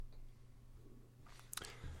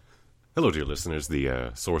Hello, dear listeners.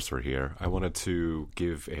 The Sorcerer here. I wanted to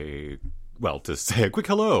to say a quick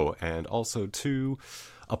hello and also to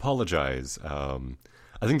apologize. I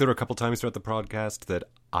think there are a couple times throughout the podcast that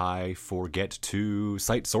I forget to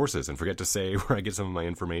cite sources and forget to say where I get some of my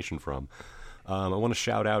information from. I want to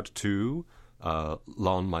shout out to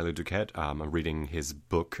Lon Milo Duquette. I'm reading his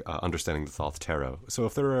book, Understanding the Thoth Tarot. So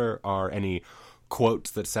if there are any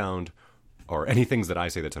quotes that sound, or any things that I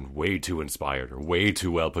say that sound way too inspired or way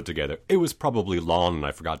too well put together, it was probably Lon and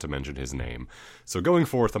I forgot to mention his name. So going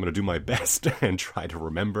forth, I'm going to do my best and try to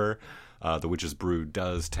remember. The Witch's Brew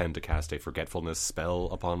does tend to cast a forgetfulness spell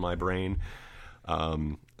upon my brain.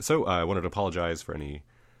 So I wanted to apologize for any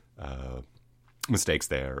mistakes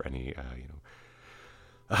there, any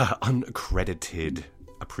uncredited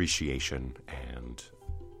appreciation and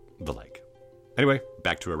the like. Anyway,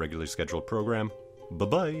 back to our regularly scheduled program.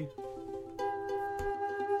 Bye-bye.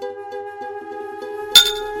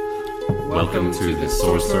 Welcome to the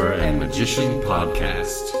Sorcerer and Magician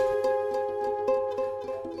Podcast.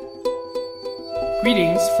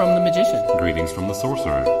 Greetings from the Magician. Greetings from the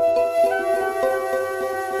Sorcerer.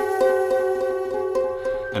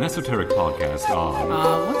 An esoteric podcast on...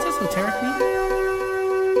 What's esoteric mean?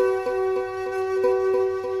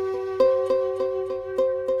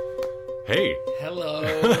 Hey.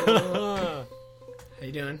 Hello. How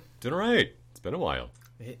you doing? Doing all right. It's been a while.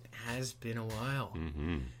 It has been a while.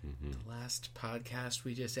 Mm-hmm. The last podcast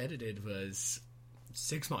we just edited was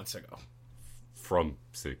 6 months ago. From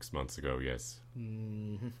 6 months ago, yes.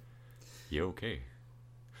 Mm-hmm. You okay?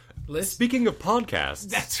 Listen, Speaking of podcasts...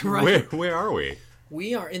 That's right. Where are we?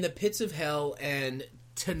 we are in the pits of hell, and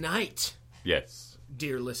tonight, Yes.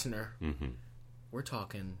 dear listener, Mm-hmm. we're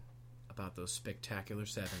talking about those spectacular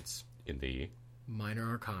sevens. In the... Minor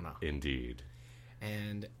Arcana. Indeed.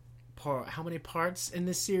 And how many parts in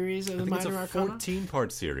this series of I the think Minor it's a Arcana?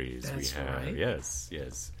 14-part series That's we have. right. Yes.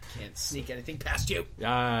 Can't sneak anything past you.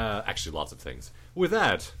 Actually, lots of things. With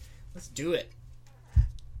that... Let's do it.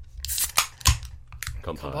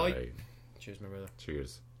 Kampai. Cheers, my brother.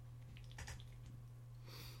 Cheers.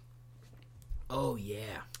 Oh,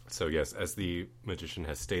 yeah. So yes, as the magician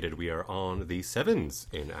has stated, we are on the sevens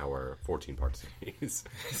in our 14-part series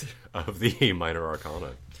of the Minor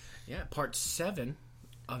Arcana. Yeah, part 7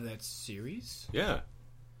 of that series, Yeah.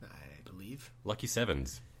 I believe. Lucky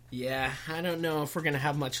sevens. Yeah, I don't know if we're going to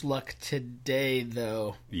have much luck today,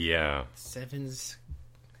 though. Yeah. Sevens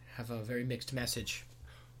have a very mixed message.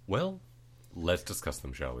 Well, let's discuss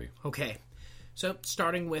them, shall we? Okay, so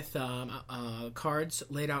starting with cards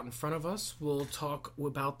laid out in front of us, we'll talk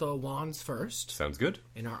about the wands first. Sounds good.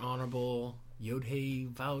 In our honorable Yod-Hey,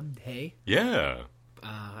 Vod-Hey Yeah.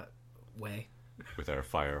 way. With our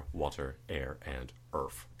fire, water, air, and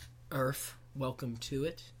earth. Earth, welcome to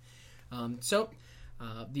it.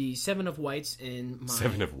 The Seven of Whites in my...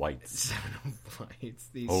 Seven of whites. Seven of Whites.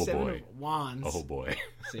 The Oh, Seven boy. of Wands. Oh, boy.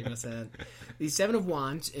 See what I said? The Seven of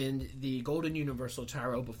Wands in the Golden Universal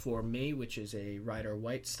Tarot before me, which is a Rider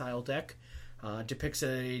White style deck, depicts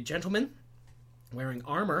a gentleman wearing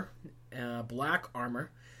armor, black armor,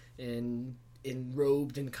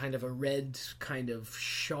 enrobed in kind of a red, kind of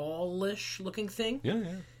shawlish looking thing. Yeah.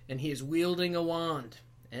 And he is wielding a wand.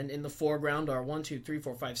 And in the foreground are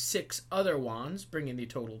 6 other wands, bringing the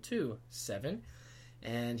total to 7.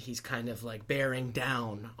 And he's kind of like bearing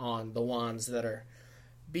down on the wands that are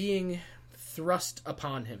being thrust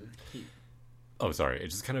upon him. Oh, sorry.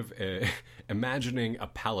 It's just kind of imagining a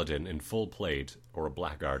paladin in full plate or a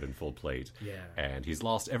blackguard in full plate. Yeah. And he's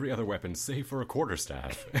lost every other weapon save for a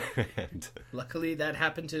quarterstaff. And Luckily, that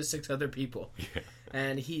happened to 6 other people. Yeah.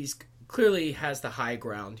 And he's clearly has the high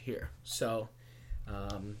ground here. So...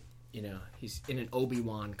 he's in an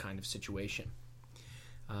Obi-Wan kind of situation.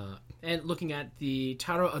 And looking at the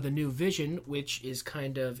Tarot of the New Vision, which is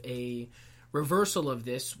kind of a reversal of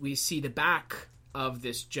this, we see the back of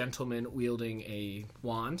this gentleman wielding a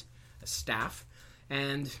wand, a staff.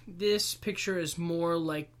 And this picture is more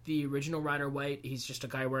like the original Rider White. He's just a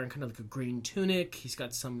guy wearing kind of like a green tunic. He's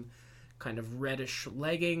got some kind of reddish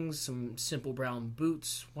leggings, some simple brown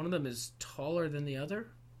boots. One of them is taller than the other.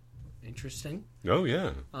 Interesting. oh,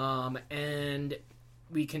 yeah. And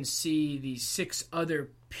we can see the 6 other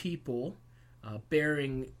people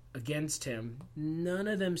bearing against him. None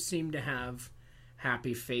of them seem to have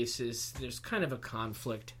happy faces. There's kind of a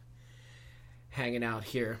conflict hanging out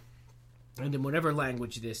here. And in whatever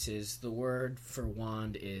language this is, the word for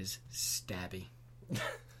wand is stabby.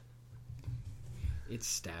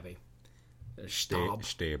 It's stabby. Stab.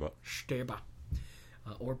 Steba.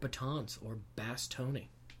 Or batons, or bastoni.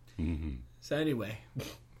 Mm-hmm. So anyway,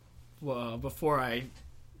 well, before I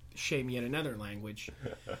shame yet another language.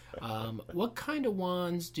 What kind of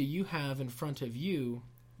wands do you have in front of you,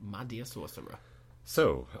 my dear sorcerer?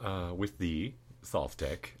 So, with the Thoth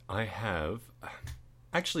deck, I have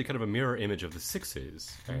actually kind of a mirror image of the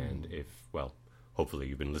sixes. And if, well, hopefully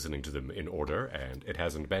you've been listening to them in order, and it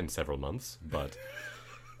hasn't been several months, but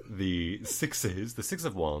the sixes, the Six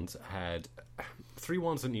of Wands, had 3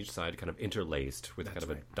 wands on each side kind of interlaced with kind of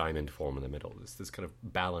a diamond form in the middle. This kind of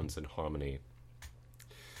balance and harmony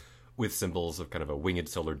with symbols of kind of a winged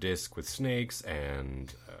solar disc with snakes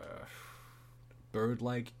and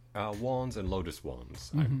bird-like wands and lotus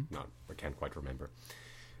wands. I can't quite remember.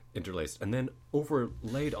 Interlaced. And then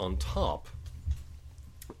overlaid on top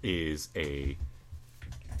is a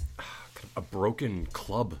broken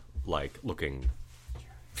club-like looking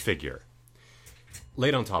figure.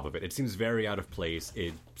 Laid on top of it, it seems very out of place.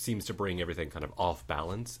 It seems to bring everything kind of off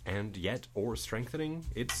balance, and yet, or strengthening.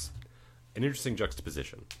 It's an interesting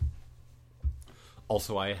juxtaposition.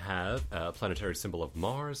 Also, I have a planetary symbol of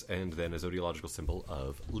Mars, and then a zodiological symbol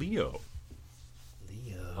of Leo.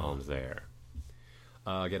 Leo. On there.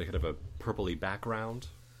 Get a kind of a purpley background.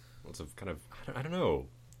 Lots of kind of, I don't know,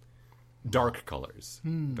 dark colors.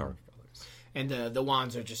 Dark colors. And the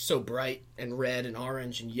wands are just so bright and red and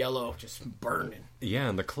orange and yellow, just burning. Yeah,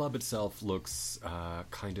 and the club itself looks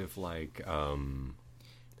kind of like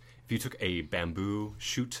if you took a bamboo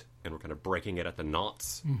shoot and were kind of breaking it at the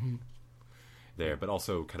knots there, but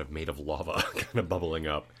also kind of made of lava, kind of bubbling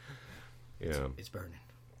up. Yeah, it's burning.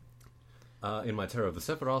 In my Tarot of the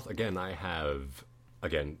Sephiroth, again, I have,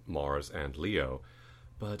 Mars and Leo.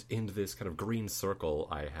 But in this kind of green circle,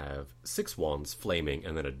 I have 6 wands flaming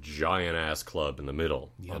and then a giant-ass club in the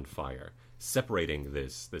middle on fire, separating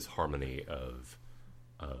this harmony of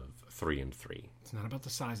 3 and 3. It's not about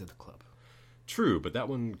the size of the club. True, but that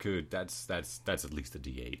one could... That's at least a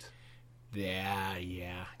D8.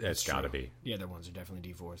 Yeah. That's gotta be. The other ones are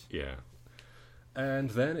definitely D4s. Yeah.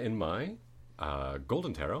 And then in my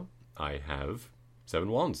Golden Tarot, I have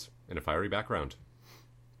 7 wands in a fiery background.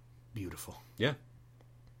 Beautiful. Yeah.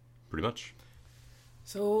 Pretty much.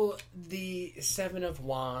 So, the 7 of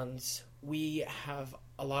Wands, we have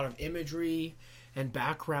a lot of imagery and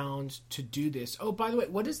background to do this. Oh, by the way,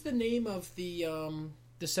 what is the name of the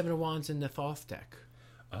 7 of Wands in the Thoth deck?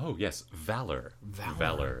 Oh, yes. Valor.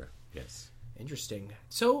 Valor. Yes. Interesting.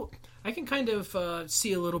 So, I can kind of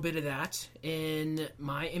see a little bit of that in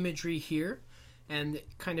my imagery here. And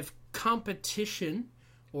kind of competition,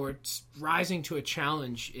 or rising to a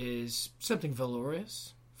challenge, is something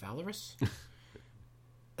valorous. Valorous?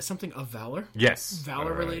 Something of valor? Yes.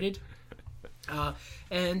 Valor related.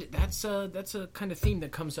 And that's a kind of theme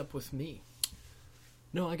that comes up with me.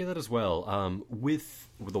 No, I get that as well. With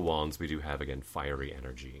the wands, we do have, again, fiery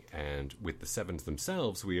energy. And with the 7s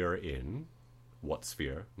themselves, we are in what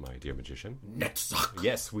sphere, my dear magician? Netzach.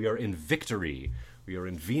 Yes, we are in victory. We are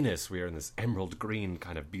in Venus. We are in this emerald green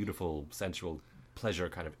kind of beautiful, sensual pleasure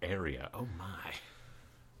kind of area. Oh my.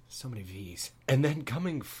 So many V's. And then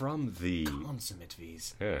coming from the... Consummate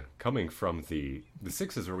V's. Yeah, coming from the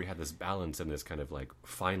 6s where we had this balance and this kind of like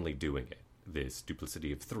finally doing it. This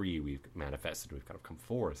duplicity of 3 we've manifested, we've kind of come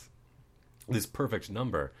forth. This perfect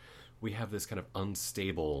number, we have this kind of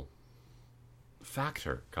unstable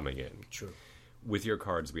factor coming in. True. With your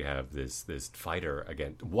cards, we have this fighter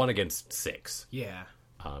against 1 against 6. Yeah.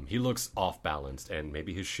 He looks off balanced, and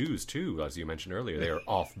maybe his shoes too, as you mentioned earlier. They are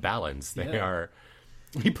off balance. They are.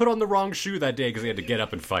 He put on the wrong shoe that day because he had to get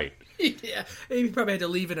up and fight. Yeah, he probably had to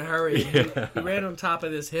leave in a hurry. Yeah. He ran on top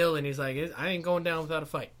of this hill, and he's like, "I ain't going down without a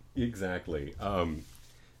fight." Exactly.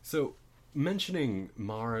 So, mentioning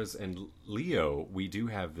Mars and Leo, we do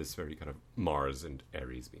have this very kind of Mars and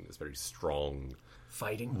Aries being this very strong,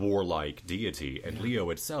 fighting, warlike deity, and Leo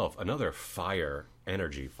itself, another fire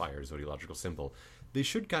energy, fire zodiological symbol. They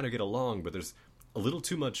should kind of get along, but there's a little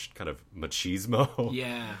too much kind of machismo.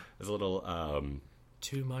 Yeah. There's a little...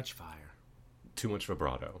 too much fire. Too much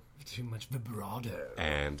vibrato. Too much vibrato.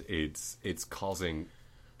 And it's causing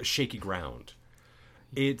shaky ground.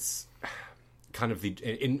 It's kind of the...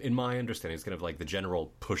 In my understanding, it's kind of like the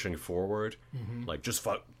general pushing forward. Mm-hmm. Like, just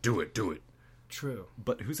do it. True.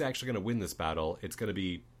 But who's actually going to win this battle? It's going to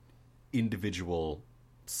be individual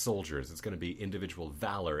soldiers. It's going to be individual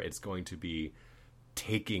valor. It's going to be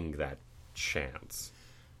taking that chance.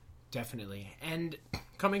 Definitely. And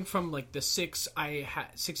coming from like the 6s,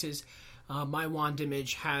 my wand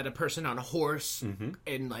image had a person on a horse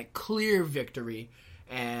in like clear victory,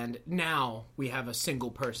 and now we have a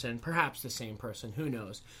single person, perhaps the same person, who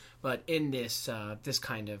knows, but in this this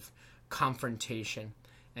kind of confrontation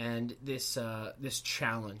and this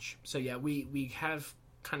challenge. So yeah, we have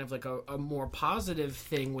kind of like a more positive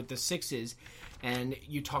thing with the sixes, and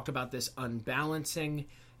you talked about this unbalancing,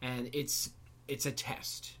 and it's a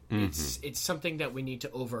test. It's something that we need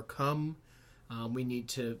to overcome. We need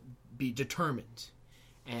to be determined,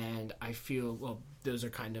 and I feel those are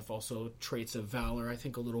kind of also traits of valor. I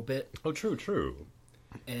think a little bit. Oh, true.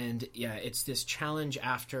 And yeah, it's this challenge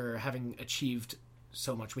after having achieved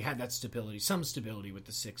so much. We had that stability, some stability with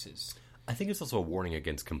the sixes. I think it's also a warning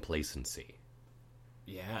against complacency.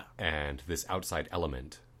 Yeah. And this outside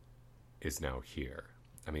element is now here.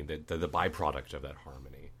 I mean, the byproduct of that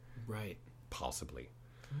harmony, right, possibly,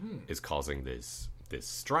 is causing this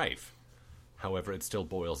strife. However, it still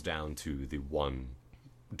boils down to the one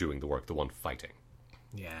doing the work, the one fighting.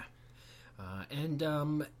 Yeah.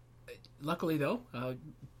 And luckily, though,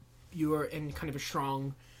 you are in kind of a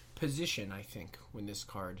strong position, I think, when this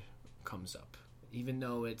card comes up. Even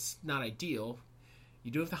though it's not ideal,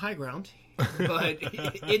 you do have the high ground, but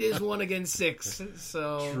it is 1 against 6.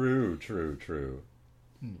 So True.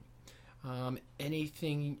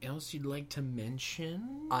 Anything else you'd like to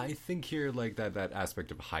mention? I think here, like that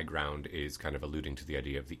aspect of high ground is kind of alluding to the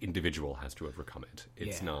idea of the individual has to overcome it.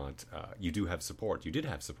 It's not you do have support. You did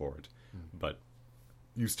have support, but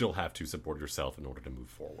you still have to support yourself in order to move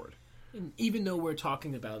forward. And even though we're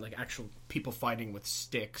talking about like actual people fighting with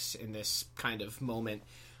sticks in this kind of moment,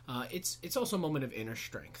 it's also a moment of inner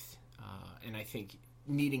strength, and I think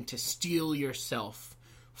needing to steel yourself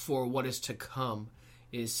for what is to come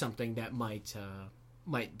is something that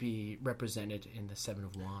might be represented in the Seven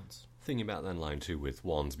of Wands. Thinking about that line too, with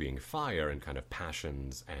wands being fire and kind of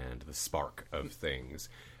passions and the spark of things.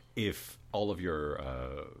 If all of your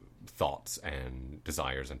thoughts and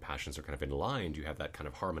desires and passions are kind of in line, you have that kind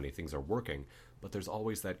of harmony, things are working, but there's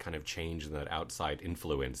always that kind of change and that outside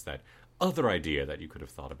influence, that other idea that you could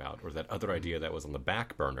have thought about, or that other idea that was on the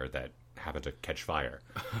back burner that happened to catch fire.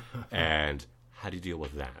 And how do you deal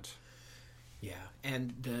with that? Yeah,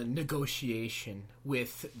 and the negotiation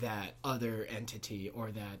with that other entity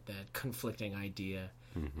or that conflicting idea.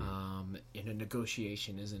 In a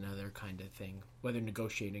negotiation is another kind of thing. Whether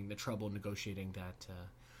negotiating the trouble, negotiating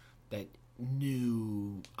that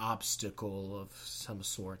new obstacle of some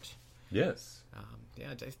sort. Yes.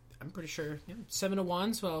 I'm pretty sure. Yeah, Seven of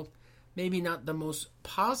Wands, well, maybe not the most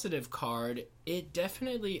positive card. It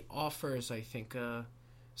definitely offers, I think,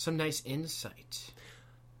 some nice insight.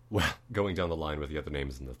 Well, going down the line with the other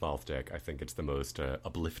names in the Thoth deck, I think it's the most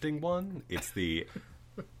uplifting one. It's the,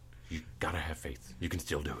 you gotta have faith. You can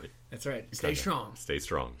still do it. That's right. Stay strong. Stay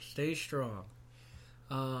strong. Stay strong.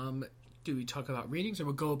 Do we talk about readings, or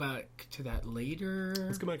we'll go back to that later?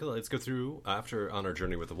 Let's go through, after on our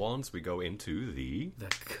journey with the wands, we go into the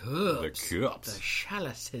cups. The cups. The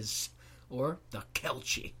chalices, or the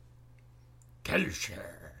kelchi.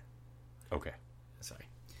 Kelcher. Okay. Sorry.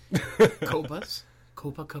 Copas.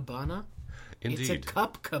 Copacabana? Indeed. It's a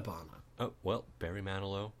cup cabana. Oh, well, Barry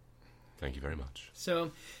Manilow, thank you very much.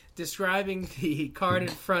 So, describing the card in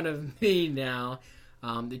front of me now,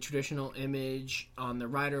 the traditional image on the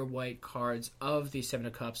Rider White cards of the Seven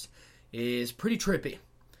of Cups is pretty trippy.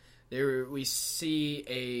 There we see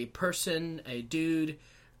a person, a dude,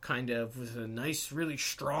 kind of with a nice, really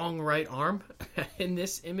strong right arm in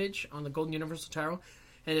this image on the Golden Universal Tarot.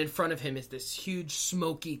 And in front of him is this huge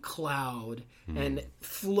smoky cloud. And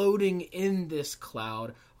floating in this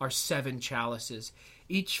cloud are 7 chalices,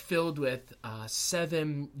 each filled with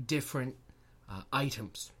 7 different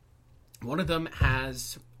items. One of them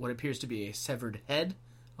has what appears to be a severed head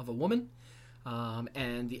of a woman.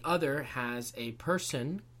 And the other has a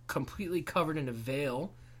person completely covered in a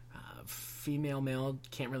veil. Female, male,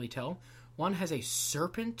 can't really tell. One has a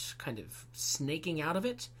serpent kind of snaking out of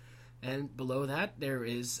it. And below that, there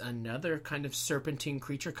is another kind of serpentine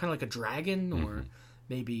creature, kind of like a dragon or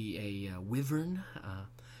maybe a wyvern.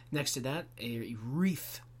 Next to that, a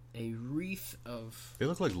wreath of... They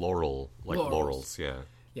look like laurels, yeah.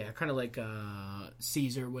 Yeah, kind of like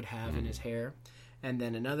Caesar would have in his hair. And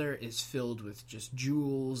then another is filled with just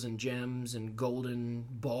jewels and gems and golden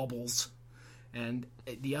baubles. And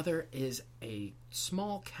the other is a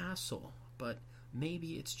small castle, but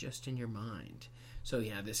maybe it's just in your mind. So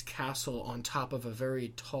yeah, this castle on top of a very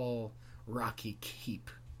tall, rocky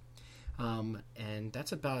keep. And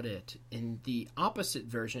that's about it. In the opposite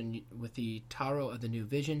version, with the Tarot of the New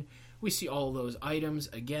Vision, we see all those items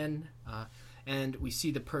again, and we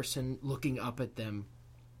see the person looking up at them,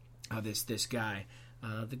 this guy.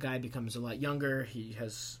 The guy becomes a lot younger. He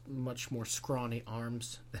has much more scrawny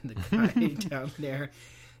arms than the guy down there.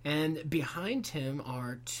 And behind him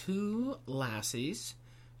are 2 lassies,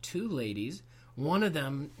 2 ladies. One of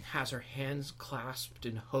them has her hands clasped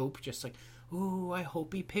in hope, just like, "Ooh, I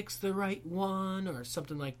hope he picks the right one," or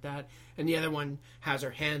something like that. And the other one has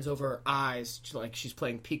her hands over her eyes, like she's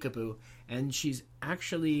playing peekaboo, and she's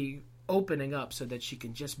actually opening up so that she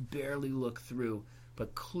can just barely look through,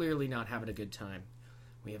 but clearly not having a good time.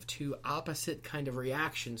 We have two opposite kind of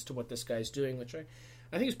reactions to what this guy's doing, which I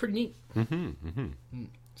think is pretty neat.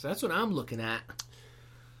 So that's what I'm looking at.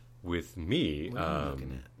 With me, What are you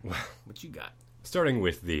looking at? What you got? starting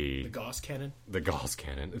with The Gauss cannon? the Gauss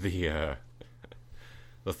cannon, the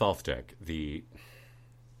Thoth deck, the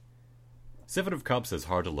Seven of Cups is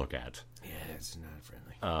hard to look at. Yeah, it's not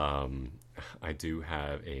friendly. I do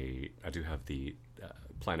have the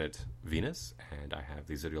planet Venus, and I have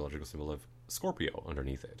the zodiacal symbol of Scorpio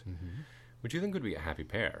underneath it, which you think would be a happy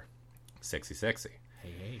pair. Sexy, sexy.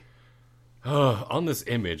 Hey. On this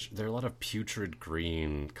image, there are a lot of putrid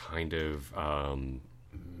green, kind of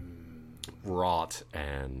rot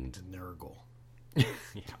and Nurgle. yeah,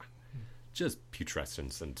 just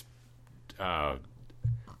putrescence and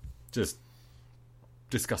just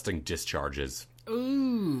disgusting discharges.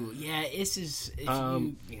 Ooh, yeah, this is...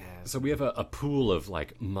 So we have a pool of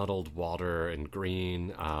like muddled water and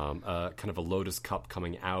green, kind of a lotus cup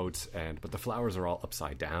coming out, but the flowers are all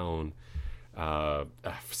upside down.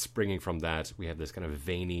 Springing from that, we have this kind of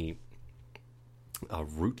veiny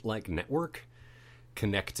root-like network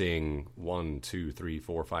connecting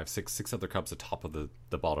 6 other cups atop of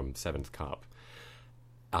the bottom 7th cup.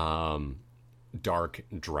 Dark,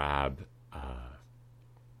 drab,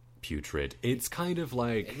 putrid. It's kind of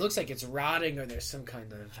like... It looks like it's rotting, or there's some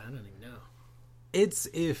kind of... I don't even know. It's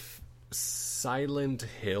if Silent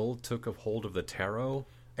Hill took a hold of the tarot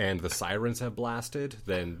and the sirens have blasted,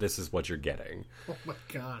 then this is what you're getting. Oh my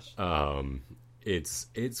gosh.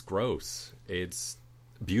 It's gross. It's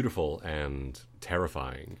beautiful and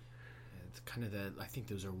terrifying. It's kind of I think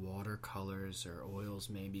those are watercolors or oils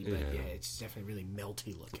maybe, but yeah, it's definitely really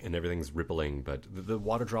melty looking. And everything's rippling, but the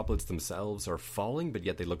water droplets themselves are falling, but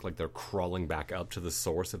yet they look like they're crawling back up to the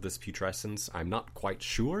source of this putrescence. I'm not quite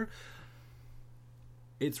sure.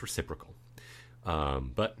 It's reciprocal.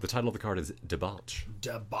 But the title of the card is Debauch.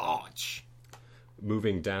 Debauch.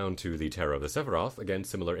 Moving down to the Tarot of the Sephiroth, again,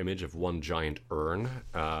 similar image of one giant urn,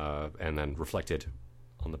 and then reflected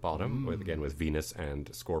on the bottom, with Venus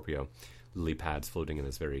and Scorpio. Lily pads floating in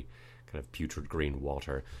this very kind of putrid green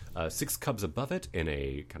water. 6 cups above it in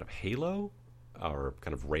a kind of halo, or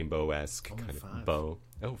kind of rainbow-esque kind of bow.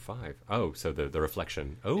 Oh, 5. Oh, so the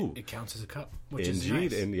reflection. Oh. It counts as a cup, which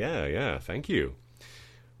indeed, is nice. Yeah, thank you.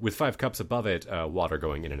 With 5 cups above it, water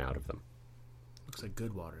going in and out of them. Looks like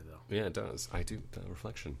good water, though. Yeah, it does. I do. The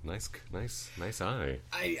reflection. Nice eye.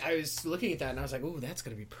 I was looking at that, and I was like, ooh, that's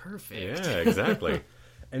going to be perfect. Yeah, exactly.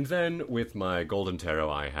 And then with my golden tarot,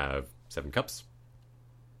 I have 7 cups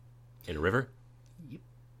in a river. Yep.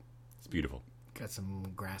 It's beautiful. Got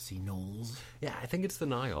some grassy knolls. Yeah, I think it's the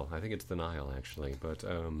Nile. Actually. But,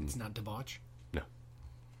 It's not debauch. no.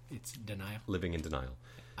 It's denial. Living in denial.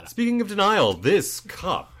 Speaking of denial, this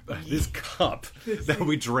cup that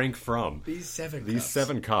we drank from. These 7 These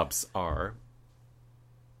 7 cups are...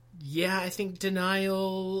 Yeah, I think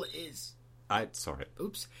denial is...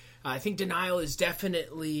 Oops. I think denial is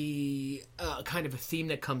definitely kind of a theme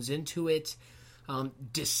that comes into it.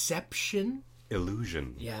 Deception.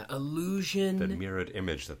 Illusion. Yeah, illusion. The mirrored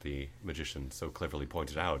image that the magician so cleverly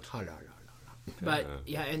pointed out. But,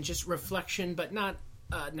 yeah, and just reflection, but not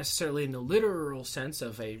necessarily in the literal sense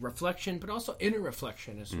of a reflection, but also inner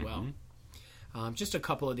reflection as well. Just a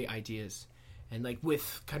couple of the ideas. And like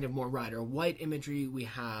with kind of more red or white imagery, we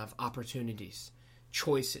have opportunities,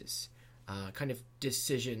 choices, kind of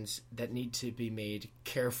decisions that need to be made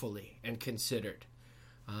carefully and considered.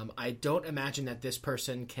 I don't imagine that this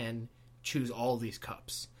person can choose all these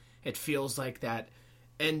cups. It feels like that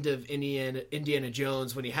end of Indiana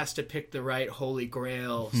Jones when he has to pick the right holy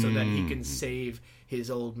grail so that he can save his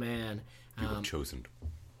old man. You have chosen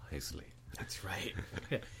wisely. That's right.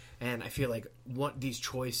 And I feel like these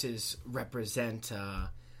choices represent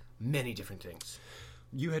many different things.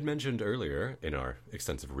 You had mentioned earlier in our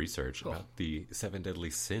extensive research about the 7 deadly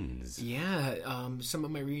sins. Yeah, some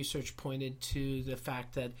of my research pointed to the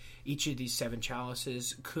fact that each of these 7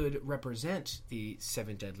 chalices could represent the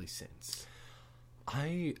 7 deadly sins.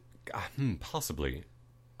 Possibly.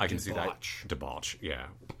 I can see that. Debauch, yeah.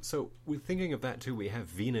 So, with thinking of that too, we have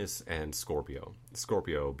Venus and Scorpio.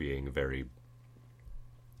 Scorpio being a very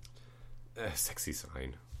sexy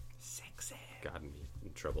sign. Sexy. Got me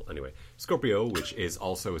in trouble. Anyway, Scorpio, which is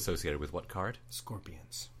also associated with what card?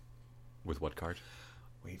 Scorpions. With what card?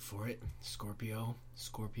 Wait for it. Scorpio.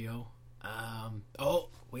 Oh,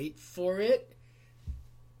 wait for it.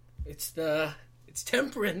 It's the It's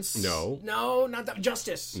Temperance. No. No, not that.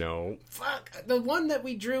 Justice. No. Fuck. The one that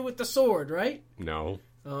we drew with the sword, right? No.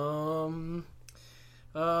 The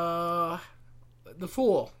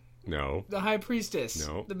Fool. No. The High Priestess.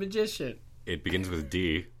 No. The Magician. It begins with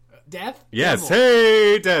D. Death? Yes. Devil.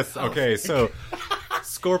 Hey, Death. Okay, so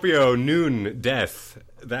Scorpio, Noon, Death.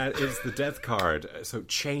 That is the Death card. So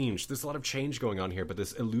change. There's a lot of change going on here, but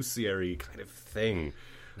this illusory kind of thing.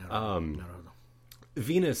 No.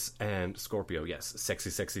 Venus and Scorpio, yes.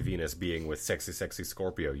 Sexy Venus being with sexy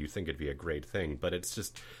Scorpio. You think it'd be a great thing, but it's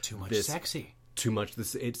just Too much sexy. Too much.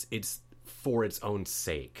 It's for its own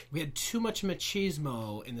sake. We had too much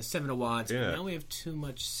machismo in the Seven of Wands, Yeah. but now we have too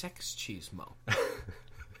much sex chismo.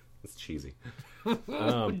 It's cheesy.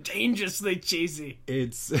 Dangerously cheesy.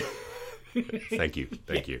 It's Thank you.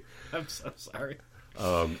 I'm so sorry.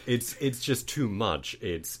 It's just too much.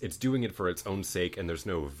 It's doing it for its own sake, and there's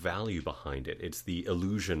no value behind it. It's the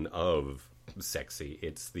illusion of sexy.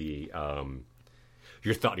 It's the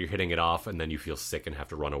you thought you're hitting it off, and then you feel sick and have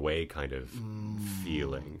to run away kind of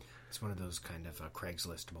feeling. It's one of those kind of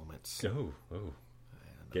Craigslist moments. Oh,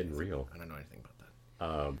 getting real. I don't know anything about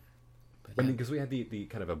that. I mean, because we had the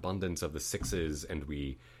kind of abundance of the sixes, and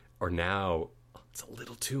we are now. It's a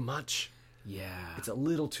little too much. Yeah. It's a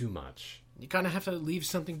little too much. You kind of have to leave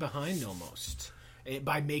something behind almost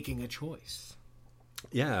by making a choice.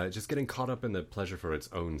 Yeah, just getting caught up in the pleasure for its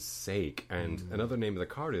own sake. And another name of the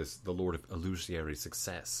card is the Lord of Illusory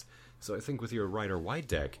Success. So I think with your Rider White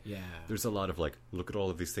deck, there's a lot of like, look at all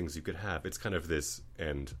of these things you could have. It's kind of this,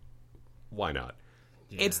 and why not?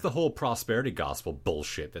 Yeah. It's the whole prosperity gospel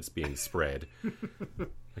bullshit that's being spread.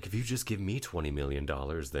 Like, if you just give me $20 million,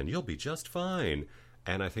 then you'll be just fine.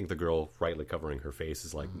 And I think the girl, rightly covering her face,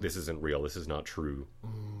 is like, this isn't real. This is not true.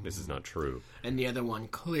 This is not true. And the other one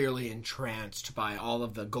clearly entranced by all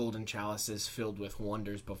of the golden chalices filled with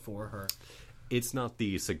wonders before her. It's not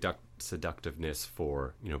the seductiveness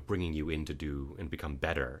for, bringing you in to do and become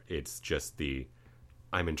better. It's just the,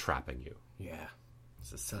 I'm entrapping you. Yeah.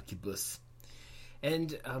 It's a succubus.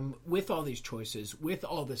 And with all these choices, with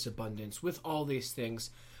all this abundance, with all these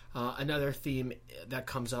things, another theme that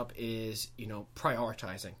comes up is,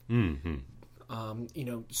 prioritizing.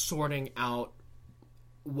 Mm-hmm. Sorting out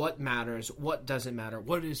what matters, what doesn't matter,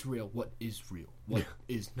 what is real, what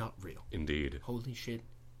is not real. Indeed. Holy shit,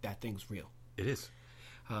 that thing's real. It is.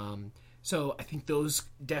 So I think those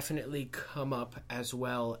definitely come up as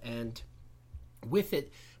well, and with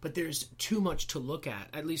it, but there's too much to look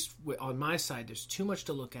at least on my side. There's too much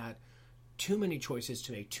to look at, too many choices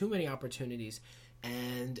to make, too many opportunities,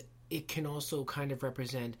 and it can also kind of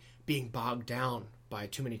represent being bogged down by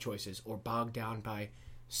too many choices or bogged down by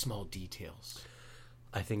small details.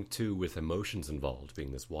 I think too, with emotions involved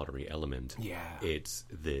being this watery element, it's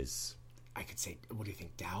this, I could say, what do you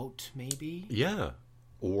think, doubt maybe? Yeah,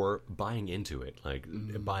 or buying into it, like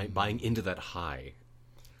buying into that high.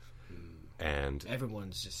 And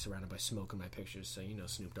everyone's just surrounded by smoke in my pictures, so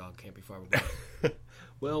Snoop Dogg can't be far away.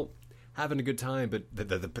 Well, having a good time, but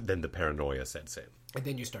then the paranoia sets in, and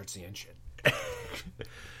then you start seeing shit.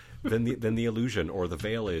 then the illusion or the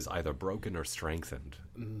veil is either broken or strengthened,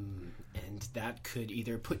 and that could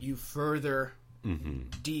either put you further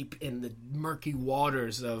deep in the murky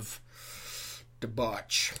waters of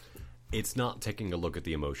debauch. It's not taking a look at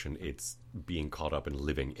the emotion; it's being caught up and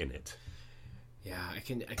living in it. Yeah, I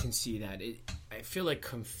can see that. I feel like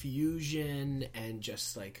confusion and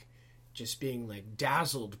just being like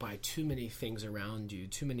dazzled by too many things around you,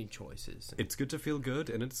 too many choices. It's good to feel good,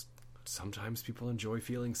 and it's sometimes people enjoy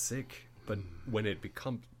feeling sick, but when it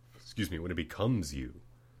becomes you,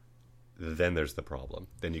 then there's the problem.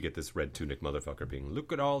 Then you get this red tunic motherfucker being,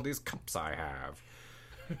 look at all these cups I have.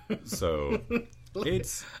 So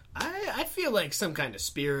it's I feel like some kind of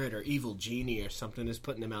spirit or evil genie or something is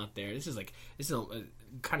putting them out there. This is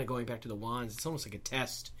kind of going back to the wands. It's almost like a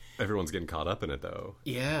test. Everyone's getting caught up in it, though.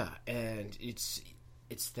 Yeah, and it's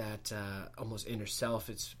that almost inner self.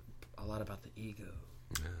 It's a lot about the ego.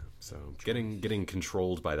 Yeah, so getting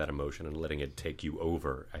controlled by that emotion and letting it take you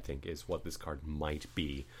over, I think, is what this card might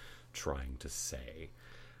be trying to say.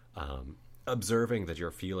 Observing that you're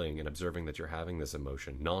feeling and observing that you're having this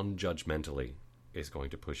emotion non-judgmentally is going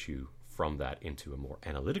to push you from that into a more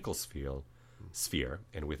analytical sphere.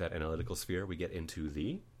 And with that analytical sphere, we get into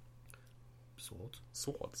the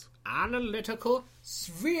swords. Analytical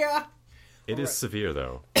sphere. It is severe,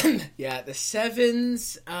 though. Yeah, the Seven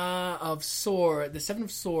of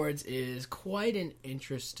Swords is quite an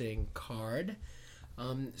interesting card.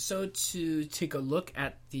 So to take a look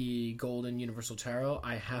at the Golden Universal Tarot,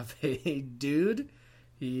 I have a dude.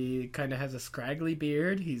 He kind of has a scraggly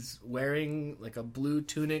beard. He's wearing like a blue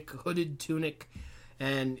tunic, hooded tunic,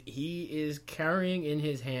 and he is carrying in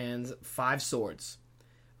his hands 5 swords.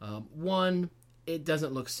 One, it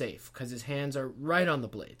doesn't look safe because his hands are right on the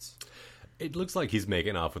blades. It looks like he's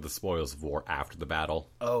making off with the spoils of war after the battle.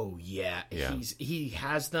 Oh, yeah. He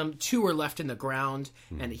has them. 2 are left in the ground,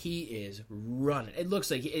 and he is running. It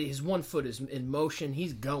looks like his one foot is in motion.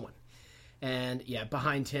 He's going. And, yeah,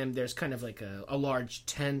 behind him, there's kind of like a large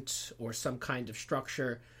tent or some kind of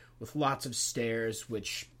structure with lots of stairs,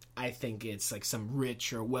 which I think it's like some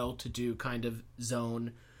rich or well-to-do kind of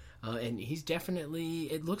zone. And he's definitely,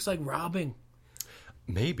 it looks like robbing.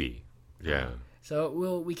 Maybe. Yeah.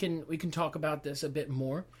 So we can talk about this a bit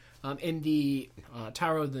more. In the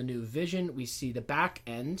Tower of the New Vision, we see the back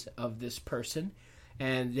end of this person,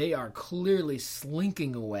 and they are clearly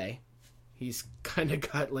slinking away. He's kind of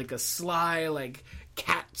got like a sly, like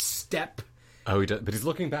cat step. Oh, he does, but he's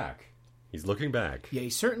looking back. He's looking back. Yeah, he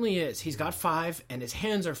certainly is. He's got 5, and his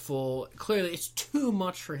hands are full. Clearly, it's too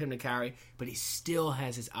much for him to carry, but he still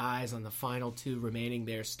has his eyes on the final 2 remaining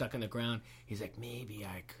there, stuck in the ground. He's like, maybe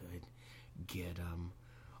I could get him,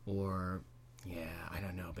 or yeah, I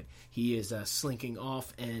don't know, but he is slinking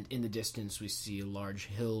off, and in the distance we see a large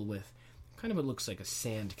hill with kind of what looks like a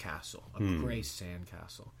sand castle, a gray sand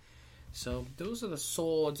castle. So those are the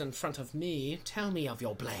swords in front of me. Tell me of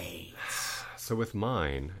your blades. So with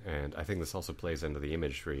mine, and I think this also plays into the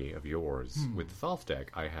imagery of yours, with the Thalfdek,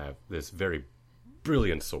 I have this very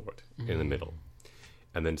brilliant sword in the middle,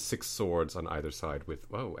 and then 6 swords on either side with,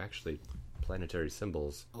 planetary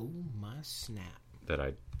symbols. Oh my snap. That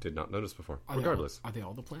I did not notice before. Regardless. Are they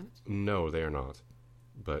all the planets? No, they are not.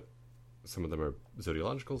 But some of them are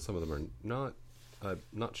zodiological, some of them are not.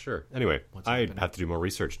 Not sure. Anyway, I have to do more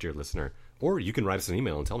research, dear listener. Or you can write us an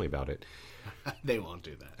email and tell me about it. They won't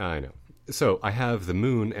do that. I know. So I have the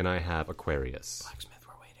moon and I have Aquarius. Blacksmith,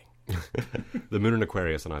 we're waiting. The moon and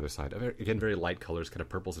Aquarius on either side. Again, very light colors, kind of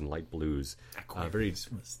purples and light blues. Aquarius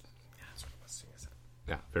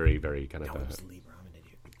Yeah, very, very kind of Libra. I'm an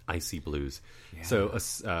idiot. icy blues. Yeah. So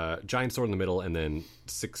a giant sword in the middle, and then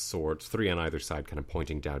 6 swords, 3 on either side, kind of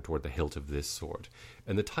pointing down toward the hilt of this sword.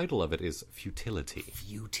 And the title of it is Futility.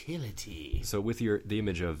 Futility. So with the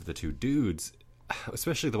image of the 2 dudes,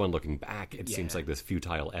 especially the one looking back, it seems like this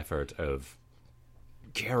futile effort of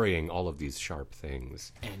carrying all of these sharp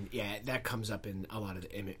things. And yeah, that comes up in a lot of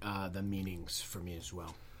the meanings for me as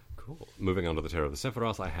well. Cool. Moving on to the Tarot of the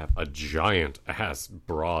Sephiroth, I have a giant-ass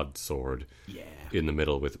broadsword in the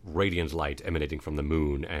middle with radiant light emanating from the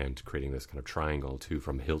moon and creating this kind of triangle, too,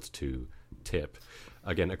 from hilt to tip.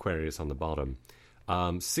 Again, Aquarius on the bottom.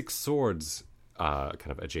 6 swords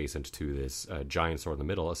kind of adjacent to this giant sword in the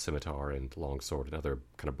middle, a scimitar and long sword and other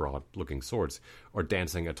kind of broad-looking swords, are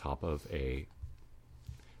dancing atop of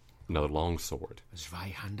another long sword.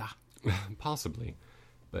 Zweihanda. Possibly.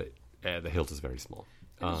 But the hilt is very small.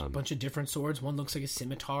 There's a bunch of different swords. One looks like a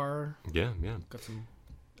scimitar. Yeah. Got some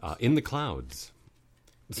in the clouds.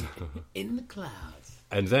 in the clouds.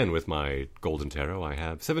 And then with my golden tarot, I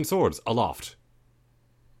have 7 swords aloft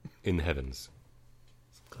in the heavens.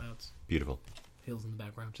 Some clouds. Beautiful. Hills in the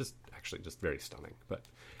background. Just very stunning. But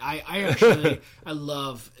I actually I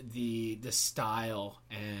love the style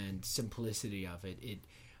and simplicity of it.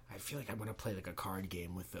 I feel like I want to play like a card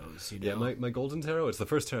game with those, you know? Yeah, my golden tarot, it's the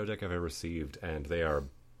first tarot deck I've ever received, and they're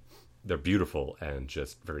beautiful and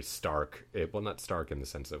just very stark. Well, not stark in the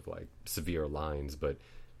sense of like severe lines, but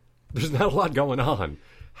there's not a lot going on.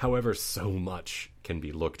 However, so much can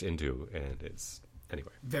be looked into, and it's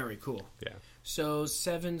anyway. Very cool. Yeah. So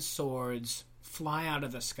 7 swords fly out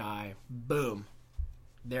of the sky. Boom.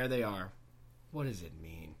 There they are. What does it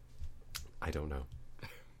mean? I don't know.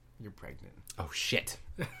 You're pregnant. Oh, shit.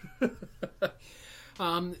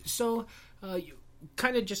 So you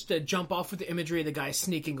kind of just jump off with the imagery of the guy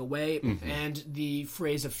sneaking away and the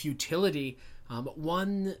phrase of futility.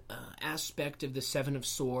 One aspect of the 7 of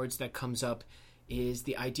Swords that comes up is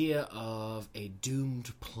the idea of a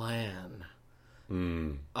doomed plan.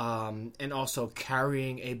 And also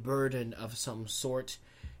carrying a burden of some sort,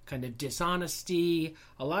 kind of dishonesty,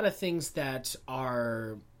 a lot of things that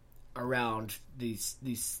are around these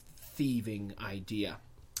thieving idea.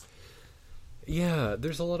 Yeah,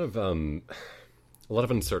 there's a lot of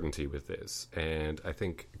uncertainty with this, and I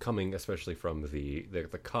think coming especially from the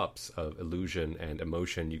cups of illusion and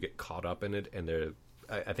emotion, you get caught up in it, and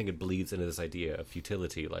I think it bleeds into this idea of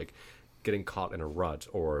futility, like getting caught in a rut,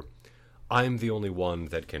 or I'm the only one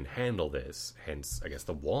that can handle this. Hence, I guess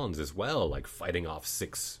the wands as well, like fighting off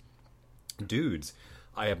 6 dudes.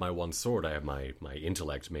 I have my one sword. I have my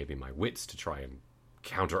intellect, maybe my wits, to try and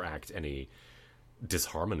counteract any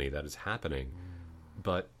disharmony that is happening,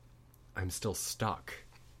 but I'm still stuck.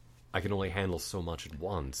 I can only handle so much at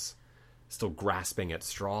once, still grasping at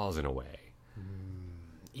straws in a way.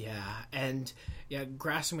 Yeah, and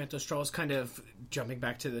grasping at those straws, kind of jumping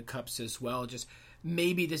back to the cups as well. Just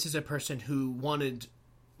maybe this is a person who wanted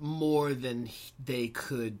more than they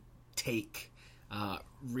could take,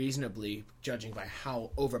 reasonably, judging by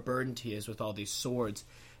how overburdened he is with all these swords.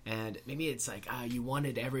 And maybe it's like, you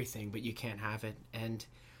wanted everything, but you can't have it. And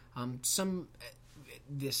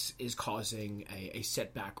this is causing a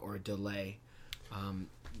setback or a delay.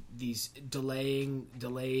 These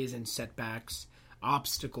delays and setbacks,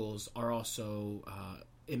 obstacles are also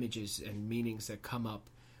images and meanings that come up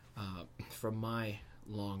from my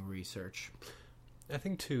long research. I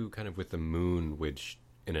think, too, kind of with the moon, which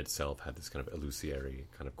in itself had this kind of illusory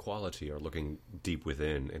kind of quality, or looking deep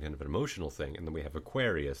within, and kind of an emotional thing. And then we have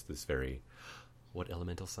Aquarius, this very... What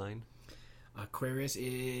elemental sign? Aquarius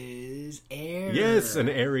is air. Yes, an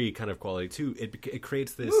airy kind of quality, too. It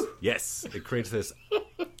creates this... Woo! Yes, it creates this...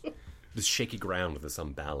 this shaky ground, this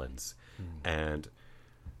unbalance. And...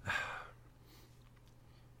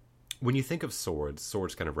 when you think of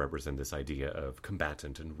swords kind of represent this idea of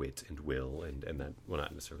combatant and wit and will, and that, well,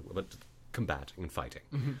 not necessarily will, but combating and fighting.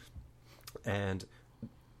 And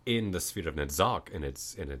in the sphere of Netzach, in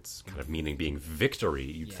its kind of meaning being victory,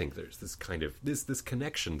 you'd think there's this kind of this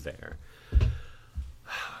connection there.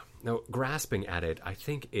 Now, grasping at it, I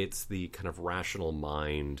think it's the kind of rational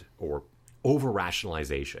mind or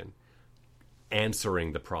over-rationalization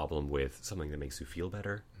answering the problem with something that makes you feel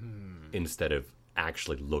better instead of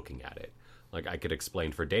actually looking at it. Like, I could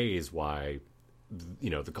explain for days why,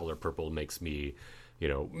 the color purple makes me,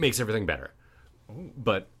 makes everything better.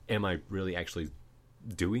 But am I really actually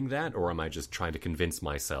doing that, or am I just trying to convince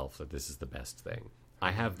myself that this is the best thing?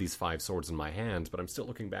 I have these 5 swords in my hands, but I'm still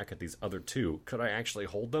looking back at these other 2. Could I actually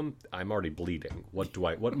hold them? I'm already bleeding. What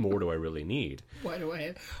more do I really need?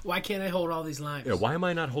 Why can't I hold all these lines? Yeah, why am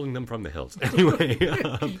I not holding them from the hilt? Anyway.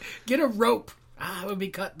 Get a rope. It would be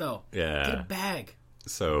cut, though. Yeah. Get a bag.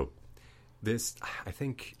 So, this, I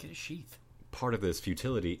think... Get a sheath. Part of this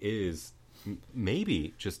futility is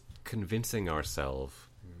maybe just convincing ourselves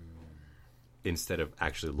instead of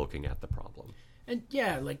actually looking at the problem. And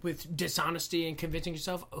like with dishonesty and convincing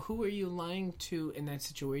yourself, who are you lying to in that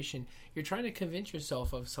situation? You're trying to convince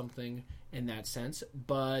yourself of something in that sense,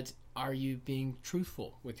 but are you being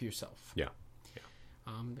truthful with yourself? Yeah.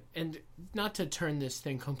 And not to turn this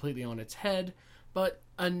thing completely on its head, but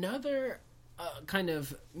another kind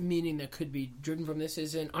of meaning that could be driven from this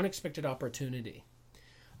is an unexpected opportunity.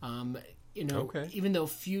 Even though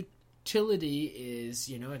futility is,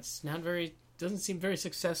 it's not very... doesn't seem very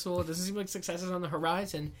successful. It doesn't seem like success is on the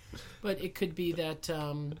horizon, but it could be that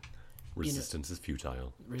resistance is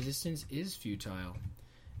futile. Resistance is futile,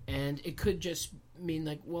 and it could just mean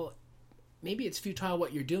like, well, maybe it's futile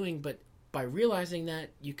what you're doing, but by realizing that,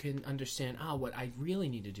 you can understand what I really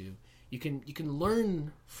need to do. You can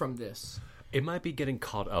learn from this. It might be getting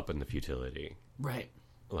caught up in the futility, right?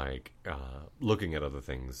 Like looking at other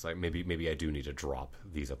things. Like maybe I do need to drop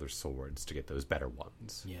these other swords to get those better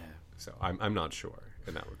ones. Yeah. So I'm not sure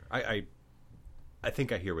in that regard. I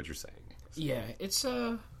think I hear what you're saying. So. Yeah,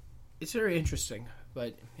 it's very interesting,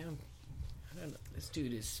 but I don't know. This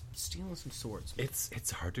dude is stealing some swords.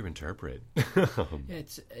 It's hard to interpret.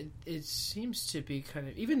 It seems to be kind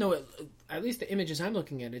of, even though at least the images I'm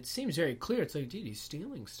looking at, it seems very clear. It's like, dude, he's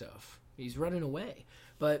stealing stuff. He's running away,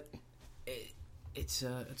 but it's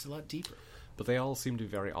a lot deeper. But they all seem to be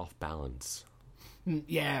very off balance.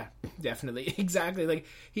 Yeah, definitely. Exactly. Like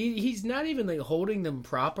he's not even like holding them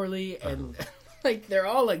properly, and like they're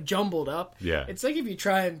all like jumbled up. Yeah. It's like if you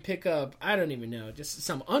try and pick up, I don't even know, just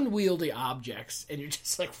some unwieldy objects, and you're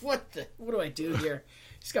just like, what do I do here?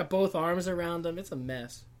 He's got both arms around him. It's a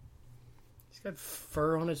mess. He's got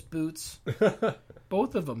fur on his boots.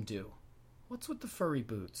 Both of them do. What's with the furry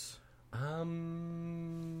boots?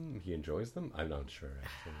 He enjoys them? I'm not sure,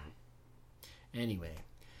 actually. Anyway.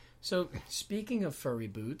 So, speaking of furry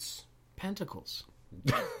boots, pentacles.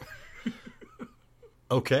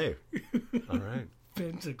 Okay. All right.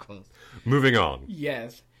 Pentacles. Moving on.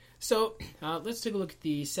 Yes. So, let's take a look at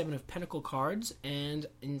the 7 of Pentacle cards. And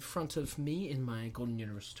in front of me, in my Golden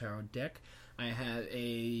Universal Tarot deck, I have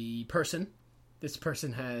a person. This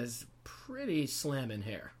person has pretty slamming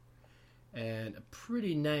hair. And a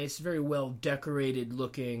pretty nice, very well decorated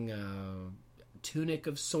looking tunic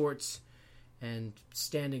of sorts. And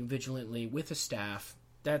standing vigilantly with a staff.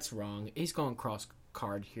 That's wrong. He's going cross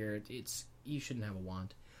card here. You shouldn't have a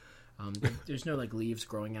wand. There's no like leaves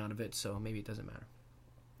growing out of it, so maybe it doesn't matter.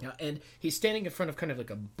 Yeah, and he's standing in front of kind of like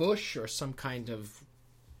a bush or some kind of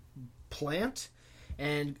plant,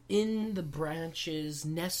 and in the branches,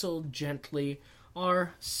 nestled gently,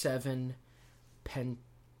 are 7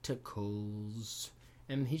 pentacles.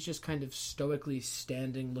 And he's just kind of stoically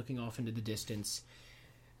standing, looking off into the distance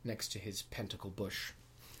next to his pentacle bush.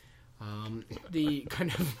 The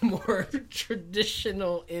kind of more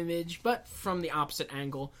traditional image, but from the opposite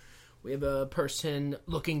angle, we have a person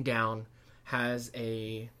looking down, has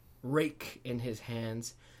a rake in his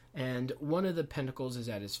hands, and one of the pentacles is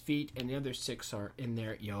at his feet, and the other 6 are in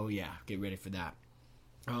there. Oh yeah, get ready for that.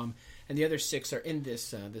 And the other 6 are in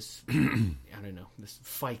this this I don't know, this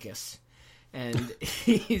ficus, and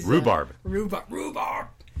he's Rhubarb,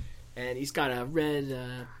 and he's got a red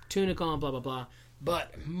tunic on, blah blah blah.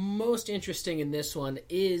 But most interesting in this one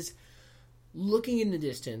is, looking in the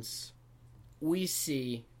distance, we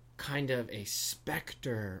see kind of a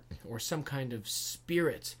specter or some kind of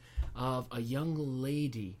spirit of a young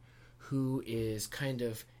lady who is kind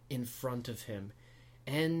of in front of him.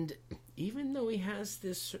 And even though he has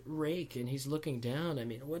this rake and he's looking down, I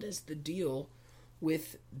mean, what is the deal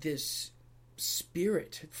with this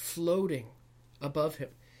spirit floating above him?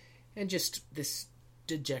 And just this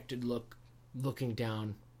dejected look, looking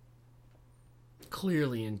down,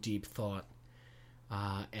 clearly in deep thought,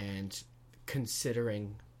 and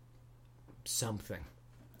considering something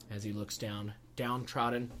as he looks down,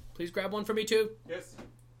 downtrodden. Please grab one for me too. Yes.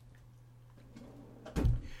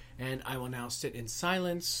 And I will now sit in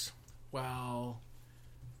silence while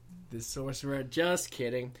the sorcerer... Just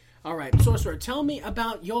kidding. All right, sorcerer, tell me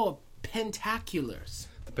about your pentaculars.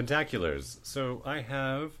 The pentaculars. So I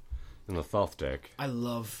have in the Thoth deck. I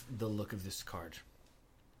love the look of this card.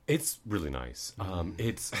 It's really nice.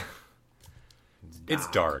 It's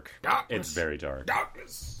dark. Darkness. It's very dark.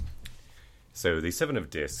 Darkness. So the 7 of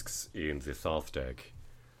discs in the Thoth deck.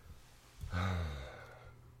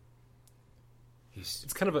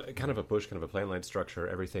 It's kind of a bush, kind of a plain line structure.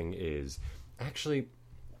 Everything is actually.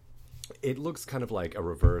 It looks kind of like a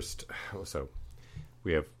reversed. So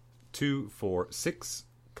we have 2, 4, 6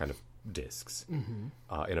 kind of discs in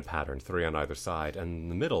a pattern, 3 on either side, and in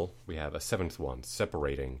the middle we have a 7th one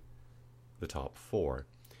separating the top 4.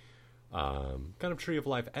 Kind of Tree of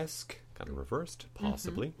Life-esque, kind of reversed,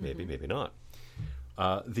 possibly, maybe not.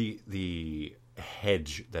 The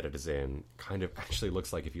hedge that it is in kind of actually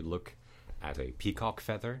looks like if you look at a peacock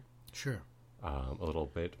feather. Sure. A little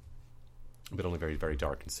bit, but only very, very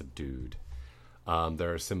dark and subdued.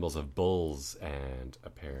 There are symbols of bulls and a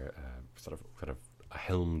pair, kind of a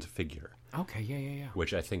helmed figure. Okay, yeah.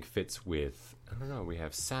 Which I think fits with, I don't know, we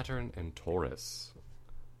have Saturn and Taurus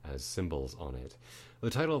as symbols on it. The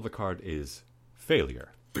title of the card is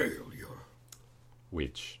Failure.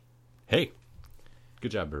 Which, hey,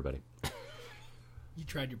 good job, everybody. You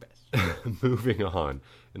tried your best. Moving on,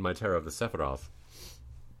 in my Tarot of the Sephiroth,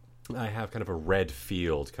 I have kind of a red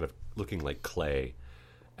field, kind of looking like clay,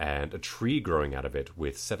 and a tree growing out of it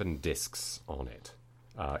with 7 discs on it,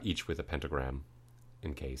 each with a pentagram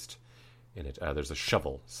encased in it. There's a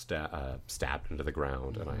shovel stabbed into the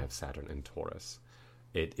ground, and I have Saturn and Taurus.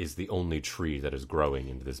 It is the only tree that is growing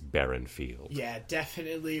into this barren field. Yeah,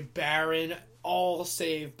 definitely barren, all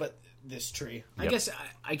save but this tree. Yep.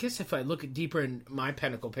 I guess if I look deeper in my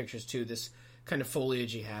pentacle pictures too, this kind of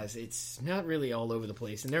foliage he has, it's not really all over the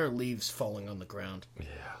place, and there are leaves falling on the ground. Yeah.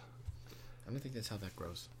 I don't think that's how that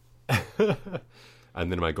grows. And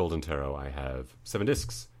then in my Golden Tarot, I have 7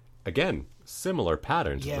 discs. Again, similar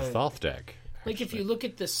pattern to the Thoth deck. Like if you look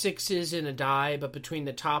at the 6s in a die, but between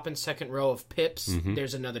the top and second row of pips,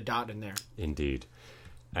 there's another dot in there. Indeed.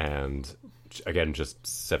 And again, just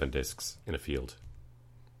 7 discs in a field.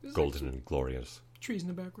 Golden and glorious. Trees in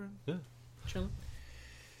the background. Yeah. Chilling.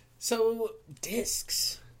 So,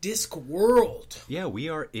 discs. Disc world. Yeah, we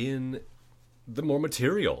are in the more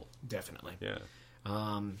material. Definitely. Yeah.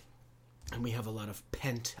 And we have a lot of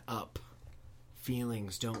pent up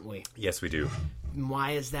feelings, don't we? Yes, we do. And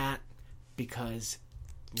why is that? Because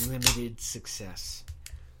limited success.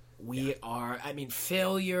 We are,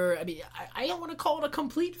 failure. I don't want to call it a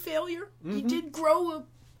complete failure. He did grow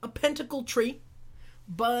a pentacle tree,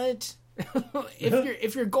 but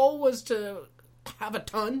if your goal was to have a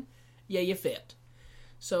ton, yeah, you fit.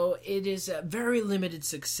 So it is a very limited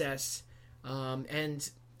success, and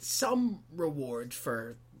some reward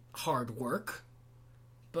for hard work,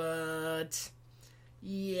 but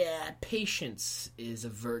yeah, patience is a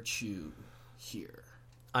virtue here.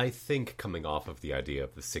 I think coming off of the idea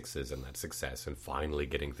of the 6s and that success and finally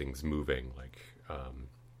getting things moving, like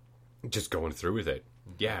just going through with it.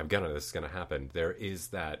 Yeah, this is gonna happen. There is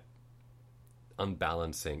that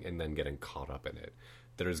unbalancing and then getting caught up in it.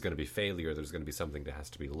 There's going to be failure, there's going to be something that has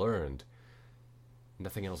to be learned.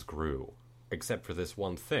 Nothing else grew, except for this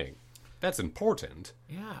one thing. That's important.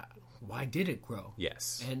 Yeah. Why did it grow?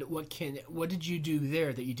 Yes. And what did you do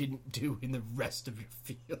there that you didn't do in the rest of your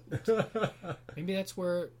field? Maybe that's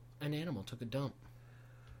where an animal took a dump.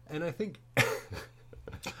 And I think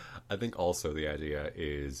also the idea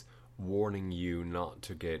is warning you not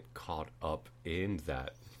to get caught up in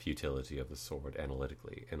that futility of the sword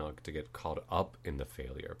analytically, and not to get caught up in the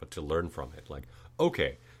failure, but to learn from it. Like,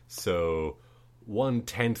 okay, so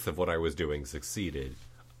 1/10 of what I was doing succeeded.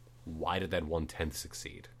 Why did that 1/10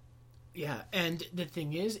 succeed? Yeah, and the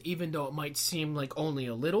thing is, even though it might seem like only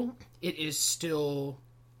a little, it is still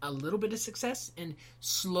a little bit of success and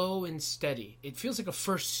slow and steady. It feels like a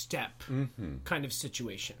first step kind of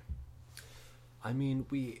situation. I mean,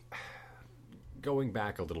 going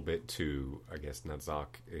back a little bit to, I guess, Nadzak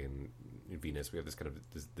in Venus, we have this kind of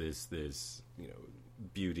this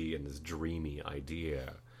beauty and this dreamy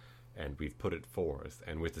idea, and we've put it forth.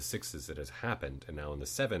 And with the 6s, it has happened, and now in the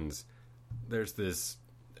 7s, there's this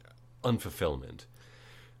unfulfillment.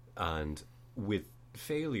 And with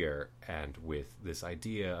failure and with this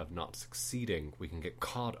idea of not succeeding, we can get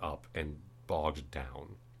caught up and bogged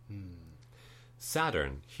down.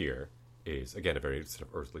 Saturn here is, again, a very sort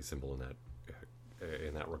of earthly symbol in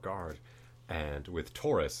that regard. And with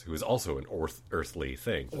Taurus, who is also an earthly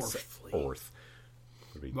thing. Orth.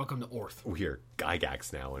 Welcome to Orth. We're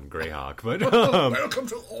Gygax now and Greyhawk. But Welcome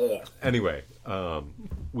to Orth. Anyway,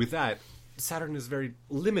 with that, Saturn is very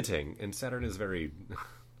limiting, and Saturn is very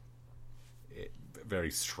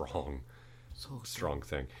strong. So strong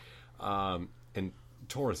thing. And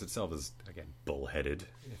Taurus itself is, again, bullheaded,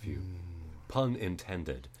 if you... Pun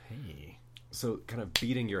intended. Hey. So kind of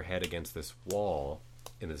beating your head against this wall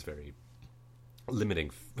in this very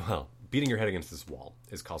limiting... Well, beating your head against this wall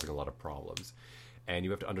is causing a lot of problems. And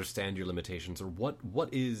you have to understand your limitations, or what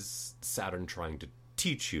is Saturn trying to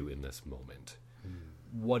teach you in this moment?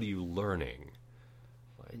 What are you learning?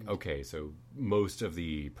 Like, okay, so most of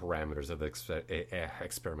the parameters of the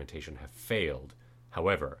experimentation have failed.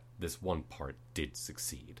 However, this one part did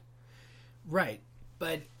succeed. Right,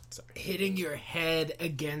 but hitting your head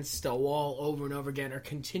against a wall over and over again, or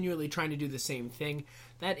continually trying to do the same thing,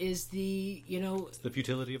 that is it's the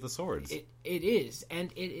futility of the swords. It is,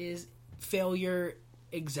 and it is failure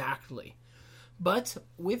exactly. But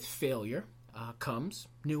with failure comes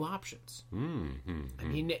new options. I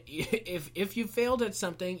mean, if you failed at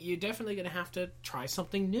something, you're definitely going to have to try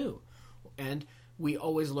something new. And we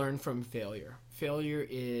always learn from failure. Failure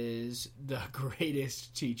is the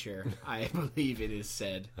greatest teacher, I believe it is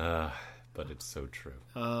said. But it's so true.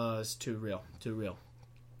 It's too real.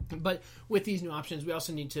 But with these new options, we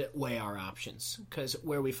also need to weigh our options. Because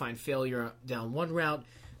where we find failure down one route,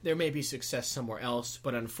 there may be success somewhere else.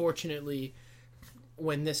 But unfortunately,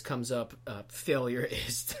 when this comes up, failure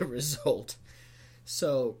is the result.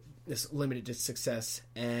 So this limited to success,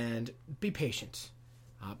 and be patient.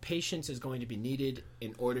 Patience is going to be needed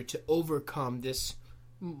in order to overcome this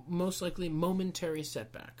most likely momentary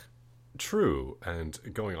setback. True, and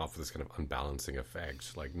going off of this kind of unbalancing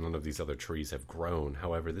effect, like none of these other trees have grown.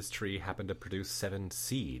 However, this tree happened to produce 7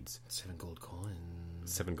 seeds. 7 gold coins.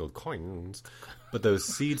 7 gold coins. But those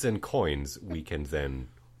seeds and coins we can then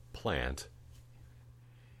plant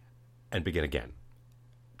and begin again.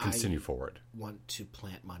 Continue forward. Want to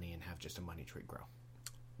plant money and have just a money tree grow.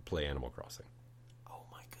 Play Animal Crossing. Oh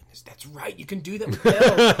my goodness, that's right. You can do that with bells.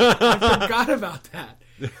 I forgot about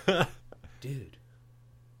that. Dude.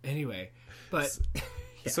 Anyway, but...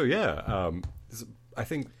 yeah. So yeah, I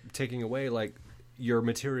think taking away, like, your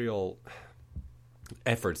material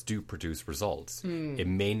efforts do produce results. It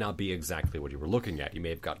may not be exactly what you were looking at. You may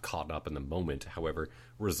have got caught up in the moment. However,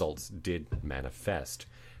 results did manifest.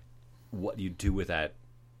 What you do with that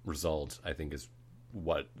result, I think, is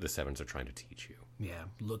what the 7s are trying to teach you. Yeah,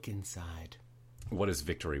 look inside. What is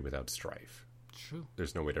victory without strife? True.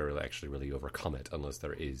 There's no way to really overcome it unless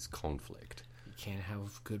there is conflict. You can't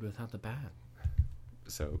have good without the bad.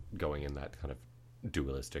 So going in that kind of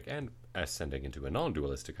dualistic and ascending into a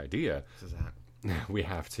non-dualistic idea, we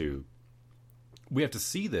have to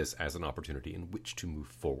see this as an opportunity in which to move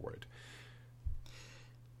forward.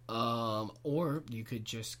 Or you could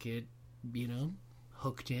just get,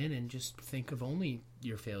 hooked in and just think of only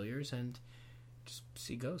your failures and just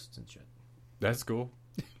see ghosts and shit. That's cool.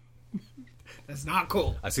 That's not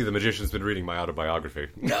cool. I see the magician's been reading my autobiography.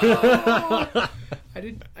 No! I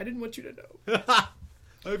didn't want you to know. I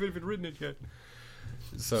haven't even written it yet.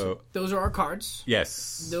 So those are our cards.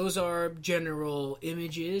 Yes. Those are general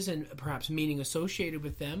images and perhaps meaning associated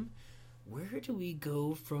with them. where do we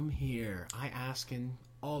go from here? I ask in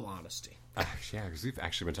all honesty. Yeah, because we've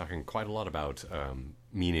actually been talking quite a lot about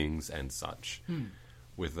meanings and such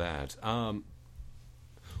with that.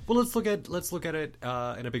 Well, let's look at it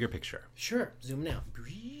in a bigger picture. Sure, zoom in out.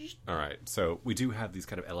 All right, so we do have these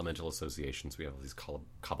kind of elemental associations. We have all these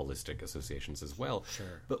Kabbalistic associations as well.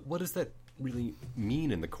 Sure. But what does that really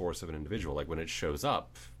mean in the course of an individual? Like when it shows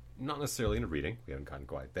up, not necessarily in a reading. We haven't gotten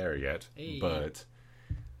quite there yet. Hey. But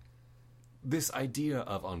this idea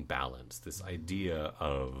of unbalance, this idea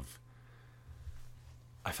of,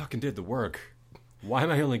 I fucking did the work. Why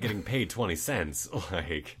am I only getting paid 20 cents?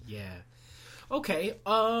 Like, Yeah. Okay,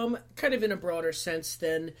 kind of in a broader sense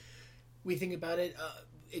then, we think about it,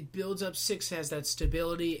 it builds up 6 has that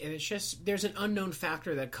stability, and it's just, there's an unknown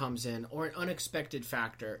factor that comes in, or an unexpected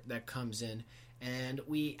factor that comes in, and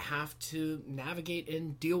we have to navigate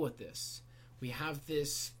and deal with this. We have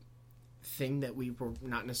this thing that we were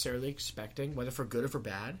not necessarily expecting, whether for good or for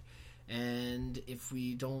bad, and if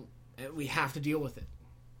we don't, we have to deal with it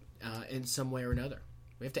in some way or another.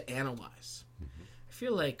 We have to analyze. I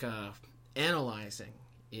feel like analyzing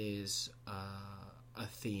is a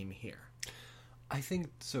theme here I think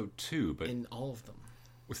so too, but in all of them.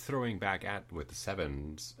 with throwing back at with the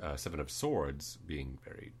seven of swords being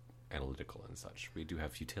very analytical and such, we do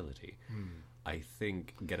have futility. I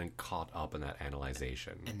think getting caught up in that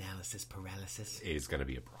analyzation Analysis paralysis. is going to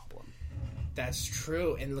be a problem. That's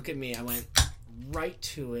true. And look at me. I went right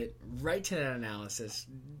to it, right to that analysis.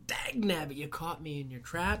 Dag nabbit, you caught me in your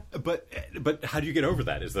trap. But how do you get over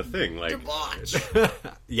that is the thing. Like, Debauch.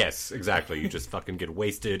 yes, exactly. You just fucking get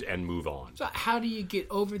wasted and move on. So how do you get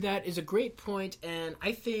over that is a great point, and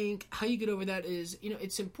I think how you get over that is,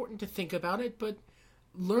 it's important to think about it, but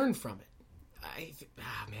learn from it.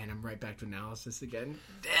 Man, I'm right back to analysis again.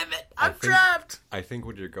 Damn it, I'm trapped. I think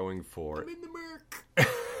what you're going for... I'm in the murk.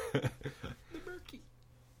 The murky.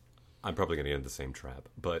 I'm probably going to get in the same trap,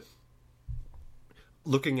 but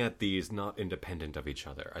looking at these not independent of each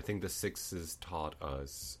other, I think the sixes taught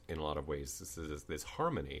us in a lot of ways this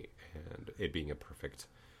harmony and it being a perfect,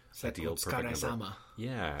 ideal, perfect number.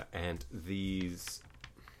 Yeah, and these...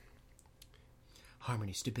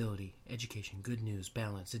 Harmony, stability, education, good news,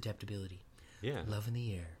 balance, adaptability. Yeah. Love in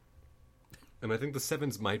the air. And I think the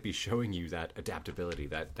sevens might be showing you that adaptability,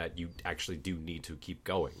 that you actually do need to keep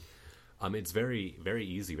going. It's very, very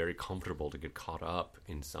easy, very comfortable to get caught up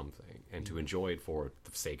in something and to enjoy it for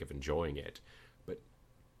the sake of enjoying it. But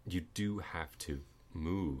you do have to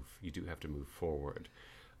move. You do have to move forward.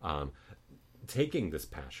 Taking this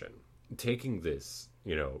passion, taking this,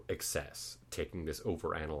 excess, taking this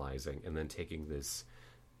overanalyzing, and then taking this,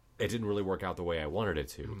 it didn't really work out the way I wanted it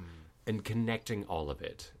to, and connecting all of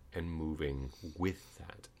it and moving with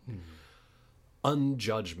that.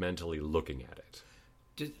 Unjudgmentally looking at it.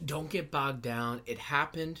 Don't get bogged down. It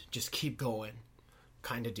happened. Just keep going.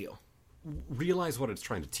 Kind of deal. Realize what it's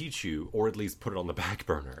trying to teach you, or at least put it on the back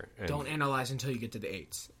burner. And don't analyze until you get to the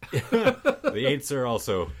 8s. The 8s are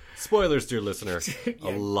also, spoilers, dear listener,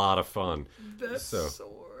 a lot of fun. That's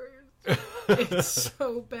sword. It's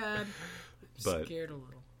so bad. I'm scared a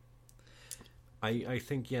little. I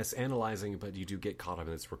think, yes, analyzing, but you do get caught up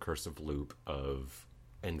in this recursive loop of,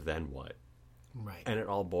 and then what? Right. And it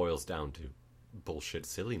all boils down to bullshit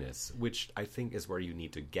silliness, which I think is where you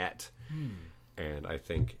need to get. And I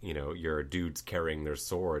think, your dudes carrying their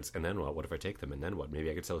swords, and then what? What if I take them? And then what? Maybe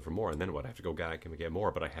I could sell it for more, and then what? I have to go back and get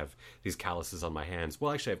more, but I have these calluses on my hands.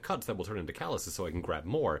 Well, actually, I have cuts that will turn into calluses so I can grab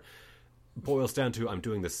more. Boils down to I'm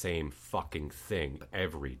doing the same fucking thing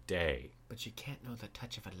every day. But you can't know the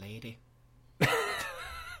touch of a lady.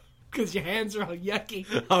 Because your hands are all yucky.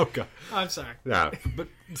 Oh, God. I'm sorry. Yeah, but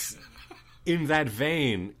in that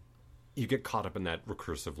vein, you get caught up in that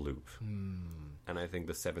recursive loop. And I think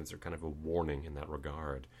the sevens are kind of a warning in that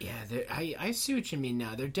regard. Yeah, I see what you mean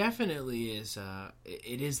now. There definitely is,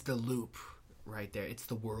 it is the loop right there. It's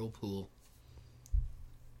the whirlpool.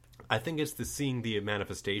 I think it's the seeing the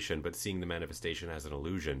manifestation, but seeing the manifestation as an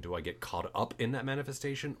illusion. Do I get caught up in that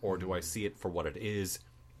manifestation, or do I see it for what it is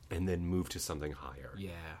and then move to something higher?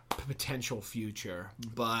 Yeah, potential future,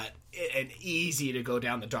 but and easy to go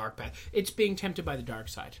down the dark path. It's being tempted by the dark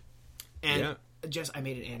side. And I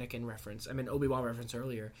made an Anakin reference. I mean, Obi-Wan reference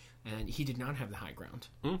earlier, and he did not have the high ground.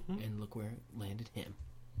 And look where it landed him.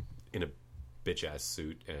 In a bitch-ass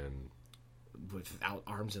suit and... without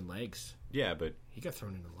arms and legs. Yeah, but... he got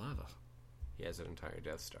thrown into lava. He has an entire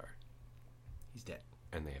Death Star. He's dead.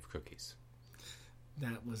 And they have cookies.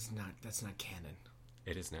 That's not canon.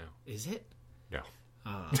 It is now. Is it? No.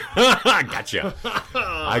 Gotcha.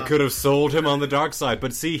 I could have sold him on the dark side,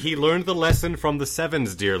 but see, he learned the lesson from the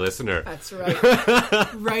sevens, dear listener. That's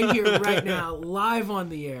right. Right here, right now, live on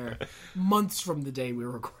the air, months from the day we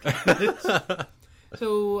were recording this.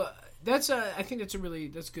 So I think that's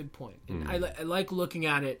a good point. And I like looking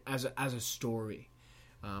at it as a story.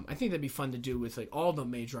 I think that'd be fun to do with like all the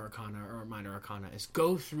major arcana or minor arcana is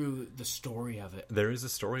go through the story of it. There is a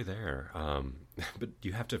story there, but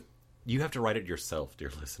you have to write it yourself,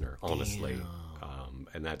 dear listener. Honestly,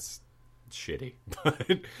 and that's shitty.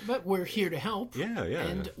 But we're here to help. Yeah.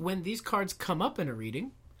 And when these cards come up in a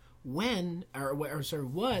reading,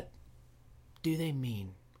 what do they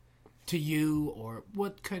mean to you, or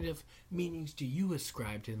what kind of meanings do you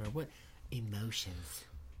ascribe to them, or what emotions?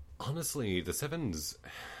 Honestly, the sevens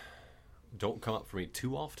don't come up for me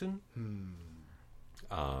too often.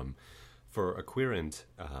 For a querent,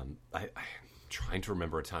 I'm trying to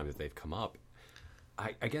remember a time that they've come up.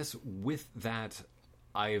 I guess with that,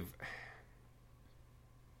 I've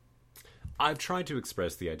tried to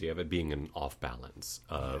express the idea of it being an off balance,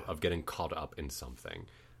 of getting caught up in something.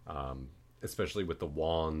 Especially with the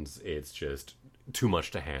wands, it's just too much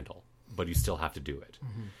to handle, but you still have to do it.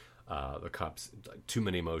 The cups, too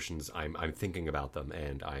many emotions. I'm thinking about them,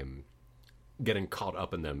 and I'm getting caught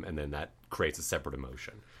up in them, and then that creates a separate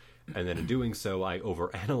emotion. And then in doing so, I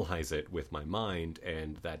overanalyze it with my mind,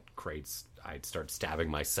 and that creates... I'd start stabbing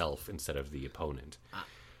myself instead of the opponent.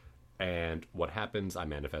 And what happens? I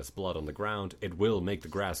manifest blood on the ground. It will make the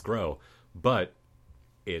grass grow, but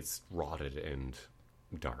it's rotted and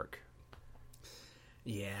dark.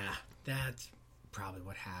 Yeah, that's probably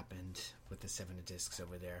what happened with the Seven of Discs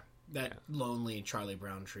over there. That lonely Charlie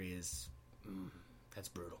Brown tree is... that's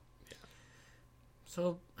brutal. Yeah.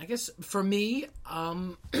 So, I guess, for me,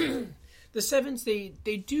 the sevens, they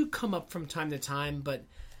do come up from time to time, but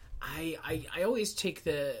I always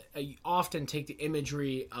often take the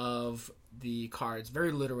imagery of the cards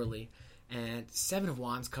very literally, and Seven of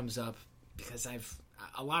Wands comes up because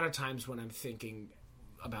a lot of times when I'm thinking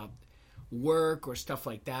about work or stuff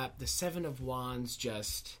like that, the Seven of Wands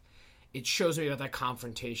it shows me about that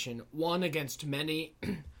confrontation. One against many,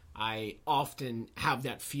 I often have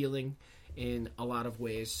that feeling in a lot of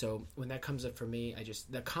ways. So when that comes up for me,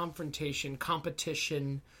 the confrontation,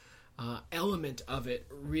 competition element of it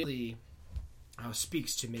really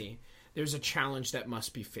speaks to me. There's a challenge that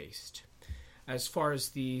must be faced. As far as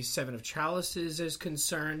the Seven of Chalices is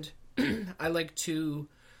concerned, I like to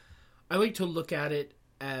look at it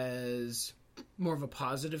as more of a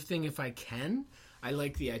positive thing if I can. I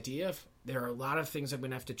like the idea of there are a lot of things I'm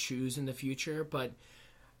going to have to choose in the future, but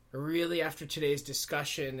really after today's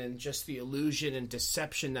discussion and just the illusion and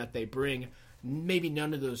deception that they bring, maybe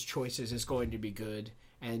none of those choices is going to be good,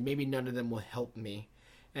 and maybe none of them will help me.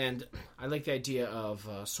 And I like the idea of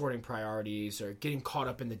sorting priorities or getting caught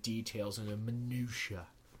up in the details and the minutiae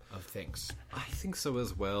of things. I think so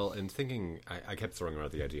as well. And thinking, I kept throwing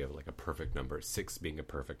around the idea of like a perfect number, 6 being a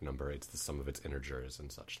perfect number. It's the sum of its integers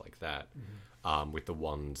and such like that. With the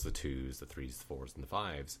 1s, the 2s, the 3s, the 4s, and the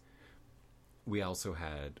 5s. We also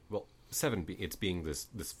had, 7, it's being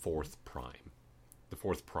this fourth prime. The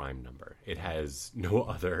fourth prime number. It has no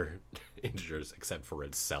other integers except for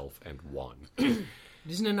itself and 1. It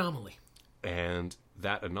is an anomaly. And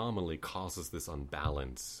that anomaly causes this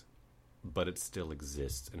unbalance, but it still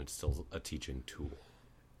exists, and it's still a teaching tool.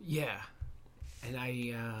 Yeah. And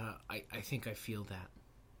I think I feel that.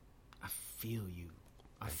 I feel you.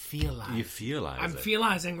 I feelize. You feelize I'm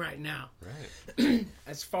feelizing right now. Right.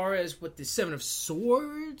 As far as what the Seven of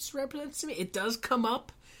Swords represents to me, it does come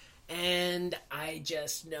up, and I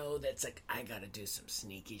just know that's like, I gotta do some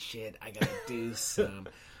sneaky shit. I gotta do some...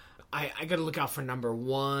 I gotta look out for number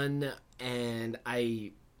 1, and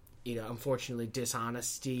unfortunately,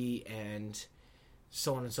 dishonesty and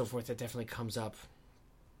so on and so forth, that definitely comes up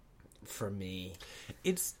for me.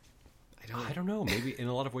 I don't know. Maybe in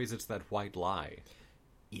a lot of ways it's that white lie.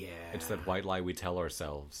 Yeah. It's that white lie we tell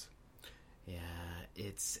ourselves. Yeah,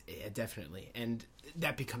 it's definitely. And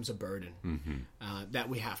that becomes a burden that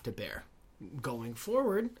we have to bear going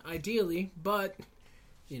forward, ideally, but,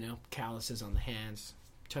 calluses on the hands,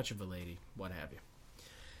 touch of a lady, what have you.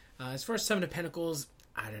 As far as Seven of Pentacles,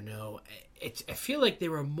 I don't know. I feel like they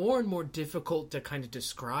were more and more difficult to kind of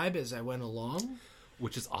describe as I went along.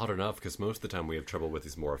 Which is odd enough, because most of the time we have trouble with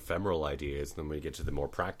these more ephemeral ideas. Then when we get to the more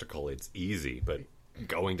practical, it's easy. But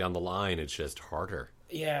going down the line, it's just harder.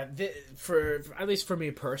 Yeah, for at least for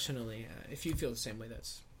me personally, if you feel the same way,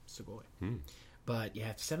 that's sugoi. But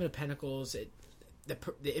yeah, Seven of Pentacles,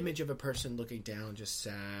 the image of a person looking down, just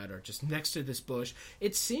sad, or just next to this bush.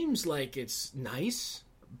 It seems like it's nice,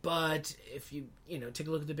 But if you take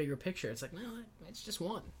a look at the bigger picture, it's like, no, it's just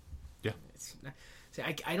one. Yeah. It's not, see,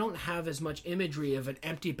 I don't have as much imagery of an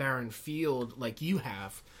empty, barren field like you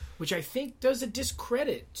have, which I think does a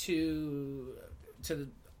discredit to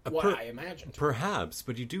what I imagined. Perhaps,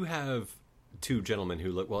 but you do have two gentlemen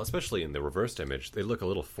who look, well, especially in the reversed image, they look a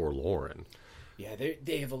little forlorn. Yeah,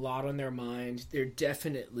 they have a lot on their mind. They're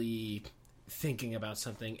definitely thinking about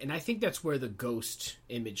something, and I think that's where the ghost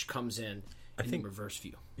image comes in the reverse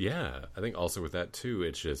view. Yeah, I think also with that too,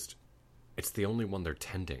 it's the only one they're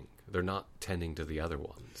tending. They're not tending to the other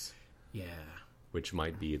ones. Yeah. Which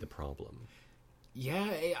might be the problem.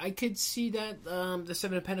 Yeah, I could see that the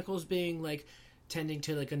Seven of Pentacles being like tending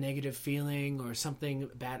to like a negative feeling or something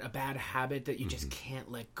bad, a bad habit that you just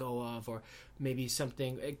can't let go of, or maybe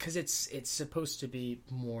something, because it's supposed to be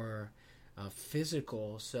more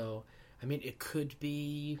physical. So I mean, it could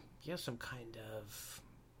be some kind of,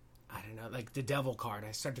 I don't know, like the Devil card.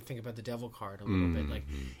 I started to think about the Devil card a little bit. Like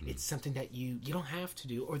it's something that you don't have to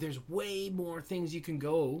do, or there's way more things you can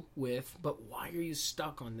go with. But why are you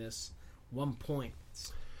stuck on this one point?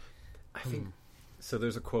 I think. So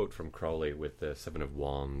there's a quote from Crowley with the Seven of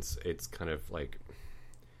Wands. It's kind of like,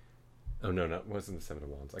 oh no, it wasn't the Seven of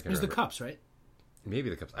Wands. It was the Cups, right?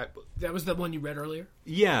 Maybe the Cups. That was the one you read earlier.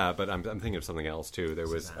 Yeah, but I'm thinking of something else too. There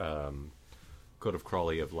was quote of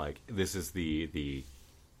Crowley of like, this is the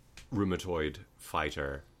rheumatoid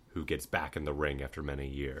fighter who gets back in the ring after many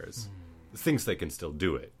years, thinks they can still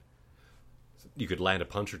do it. You could land a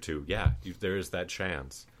punch or two. Yeah, there is that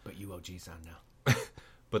chance. But you OG's on now.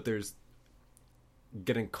 But there's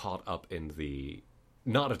getting caught up in the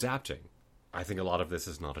not adapting. I think a lot of this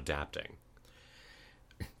is not adapting.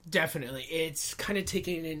 Definitely. It's kind of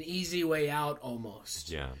taking an easy way out almost.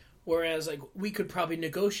 Yeah. Whereas, like, we could probably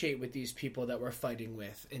negotiate with these people that we're fighting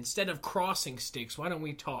with. Instead of crossing sticks, why don't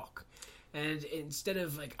we talk? And instead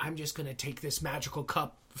of, like, I'm just going to take this magical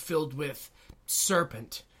cup filled with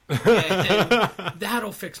serpent, and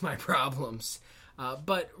that'll fix my problems.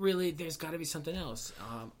 But really, there's got to be something else.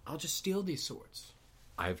 I'll just steal these swords.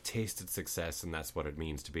 I've tasted success, and that's what it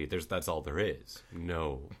means to be. That's all there is.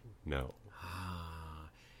 No.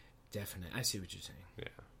 Definitely. I see what you're saying. Yeah.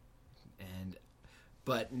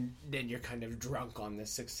 But then you're kind of drunk on this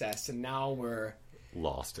success, and now we're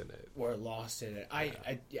lost in it. We're lost in it. I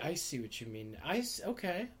see what you mean.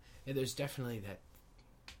 Okay. Yeah, there's definitely that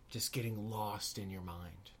just getting lost in your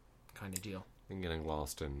mind kind of deal. And getting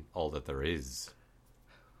lost in all that there is.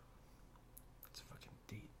 It's fucking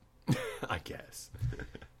deep. I guess.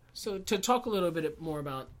 So to talk a little bit more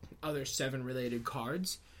about other 7 related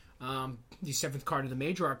cards, the 7th card of the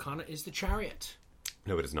Major Arcana is the Chariot.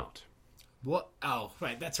 No, it is not. What? Oh,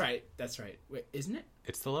 right. That's right. Wait, isn't it?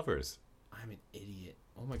 It's the Lovers. I'm an idiot.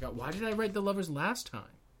 Oh my god. Why did I write the Lovers last time?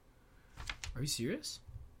 Are you serious?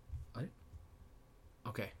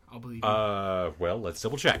 Okay, I'll believe you. Well, let's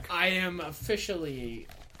double check. I have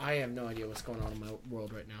no idea what's going on in my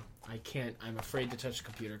world right now. I can't. I'm afraid to touch the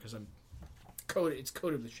computer because it's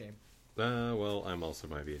coded with shame. Well, I'm also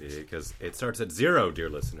might be an idiot because it starts at 0, dear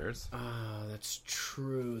listeners. That's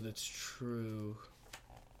true.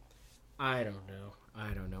 I don't know.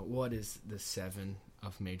 What is the 7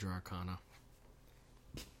 of Major Arcana?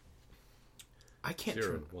 I can't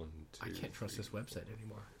trust this website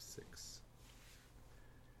anymore. 6.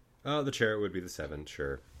 The Chariot would be the 7,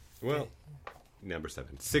 sure. Well, number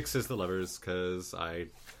 7. 6 is the Lovers because I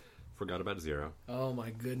forgot about 0. Oh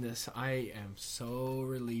my goodness, I am so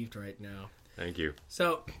relieved right now. Thank you.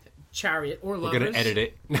 So, Chariot or Lovers. We're gonna edit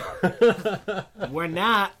it. We're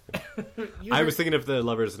not. I was thinking of the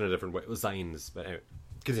Lovers in a different way. It was Zines, but anyway,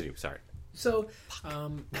 continue. Sorry. So,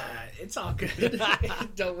 it's all good.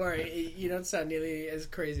 Don't worry. You don't sound nearly as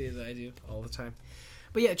crazy as I do all the time.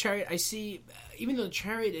 But yeah, Chariot, I see, even though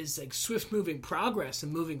Chariot is like swift-moving progress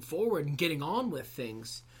and moving forward and getting on with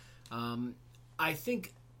things, I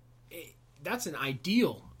think that's an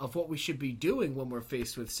ideal of what we should be doing when we're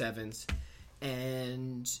faced with 7s.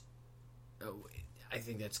 And I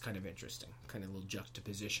think that's kind of interesting, kind of a little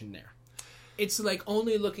juxtaposition there. It's like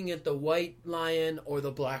only looking at the white lion or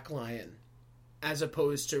the black lion, as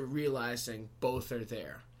opposed to realizing both are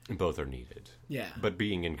there. And both are needed. Yeah. But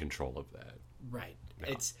being in control of that. Right.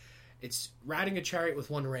 Yeah. It's riding a chariot with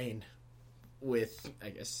one rein. With, I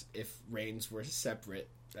guess, if reins were separate,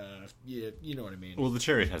 you know what I mean. Well, the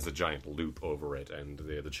chariot has a giant loop over it, and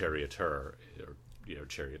the charioteer, or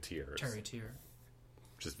charioteer,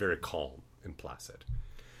 just very calm and placid.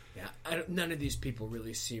 Yeah, none of these people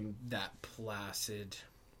really seem that placid.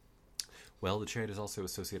 Well, the chariot is also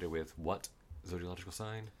associated with what zodiacal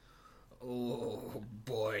sign? Oh,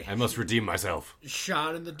 boy. I must redeem myself.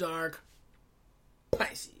 Shot in the dark.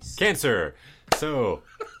 Pisces. Cancer. So,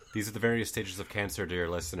 these are the various stages of Cancer, dear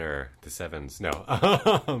listener. The sevens. No.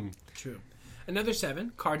 True. Another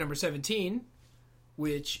 7, card number 17,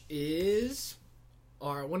 which is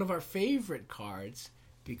one of our favorite cards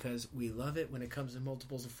because we love it when it comes in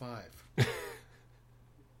multiples of 5.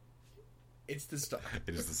 It's the star.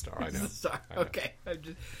 It is the star, I know. It's the star. Okay.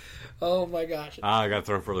 Oh my gosh. I got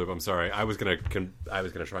thrown for a loop. I'm sorry. I was gonna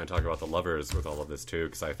try and talk about the lovers with all of this too,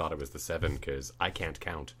 because I thought it was the 7, because I can't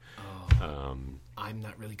count. I'm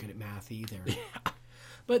not really good at math either. Yeah.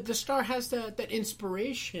 But the star has that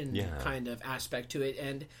inspiration kind of aspect to it,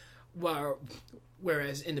 and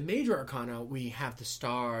whereas in the major arcana we have the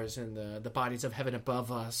stars and the bodies of heaven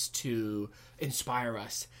above us to inspire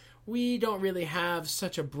us. We don't really have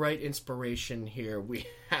such a bright inspiration here. We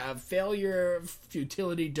have failure,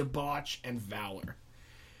 futility, debauch, and valor.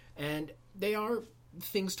 And they are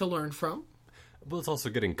things to learn from. Well, it's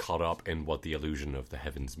also getting caught up in what the illusion of the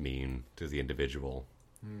heavens mean to the individual.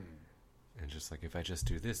 And just like, if I just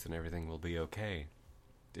do this, then everything will be okay.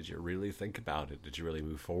 Did you really think about it? Did you really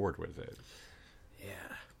move forward with it? Yeah.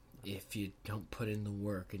 If you don't put in the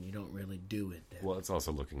work and you don't really do it, then... Well, it's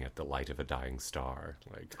also looking at the light of a dying star.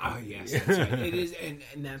 Like, oh, yes, that's right. It is, and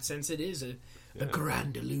in that sense, it is a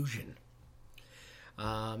grand illusion.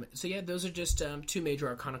 So, yeah, those are just 2 major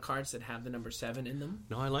arcana cards that have the number 7 in them.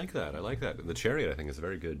 No, I like that. And the Chariot, I think, is a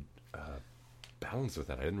very good balance with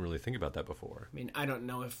that. I didn't really think about that before. I mean, I don't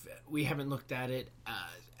know if... We haven't looked at it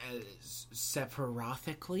as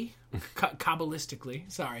separathically,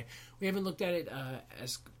 Kabbalistically, sorry. We haven't looked at it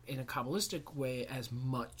as in a Kabbalistic way as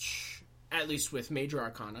much, at least with major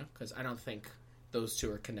arcana, because I don't think those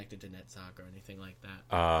 2 are connected to Netzach or anything like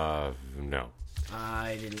that. No.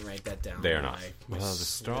 I didn't write that down. They are not. The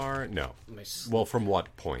star, no. Well, from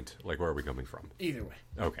what point? Like, where are we coming from? Either way.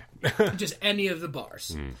 Okay. Just any of the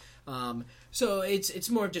bars. So it's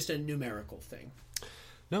more of just a numerical thing.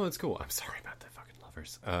 No, it's cool. I'm sorry about that fucking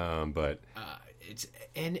lovers. But it's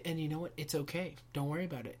and you know what? It's okay. Don't worry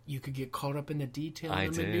about it. You could get caught up in the detail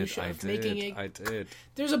and the minutia of making it. I did.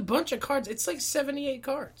 There's a bunch of cards. It's like 78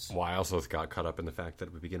 cards. Well, I also got caught up in the fact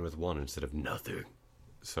that we begin with 1 instead of nothing.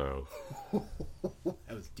 So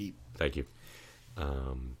that was deep. Thank you.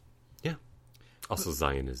 Yeah. Also,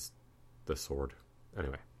 Zion is the sword.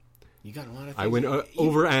 Anyway. You got a lot of things. I went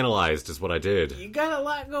overanalyzed is what I did. You got a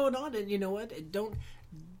lot going on, and you know what? Don't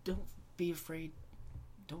be afraid.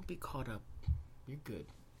 Don't be caught up. You're good.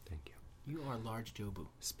 Thank you. You are large Jobu.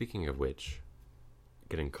 Speaking of which,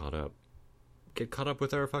 getting caught up. Get caught up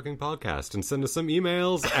with our fucking podcast and send us some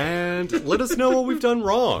emails and let us know what we've done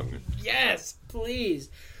wrong. Yes, please.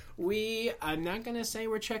 I'm not going to say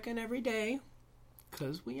we're checking every day,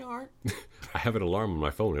 because we aren't. I have an alarm on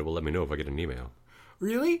my phone. It will let me know if I get an email.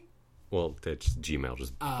 Really? Well, it's Gmail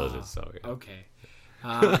just does it, so yeah. Okay.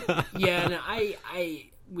 Yeah, no,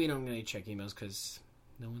 we don't really check emails because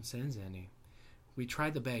no one sends any. We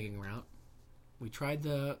tried the begging route. We tried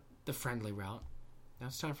the friendly route. Now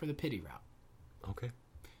it's time for the pity route. Okay.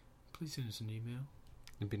 Please send us an email.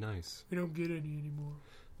 It'd be nice. We don't get any anymore.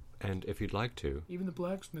 And if you'd like to... Even the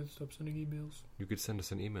blacksmith stopped sending emails. You could send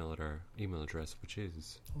us an email at our email address, which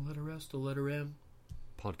is... The letter S, the letter M.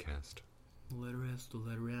 Podcast. The letter S, the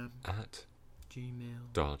letter M. At...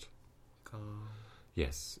 gmail.com.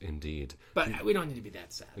 Yes, indeed. But we don't need to be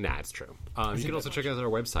that sad. Nah, it's true. You can also check out our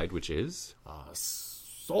website, which is...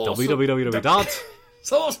 www.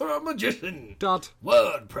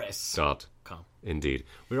 sorcerermagician.wordpress.com. Indeed.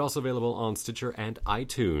 We're also available on Stitcher and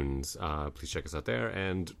iTunes. Please check us out there.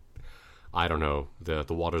 And I don't know, the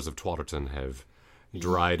waters of Twatterton have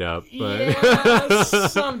dried up, but yeah,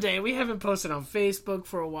 someday. We haven't posted on Facebook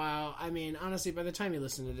for a while. I mean, honestly, by the time you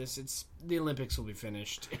listen to this, the Olympics will be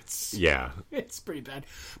finished. It's pretty bad.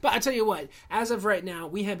 But I tell you what, as of right now,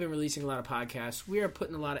 we have been releasing a lot of podcasts. We are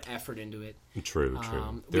putting a lot of effort into it. True.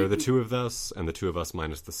 There are the 2 of us, and the 2 of us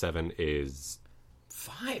minus the 7 is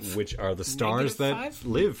 5, which are the stars that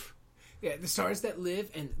live. Yeah, the stars that live,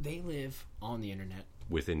 and they live on the internet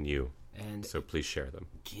within you. And so please share them.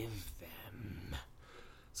 Give them.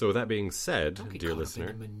 So with that being said, don't get dear caught listener,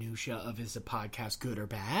 up in the minutia of is the podcast good or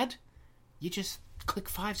bad? You just click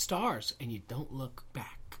 5 stars and you don't look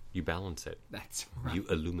back. You balance it. That's right. You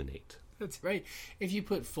illuminate. That's right. If you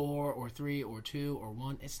put 4 or 3 or 2 or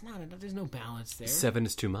 1, it's not enough. There's no balance there. 7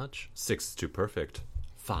 is too much. 6 is too perfect.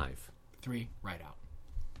 5. 3, right out.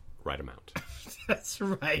 Right amount. That's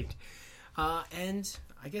right. And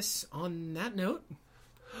I guess on that note...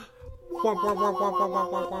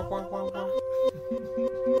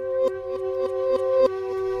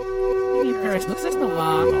 Christmas is the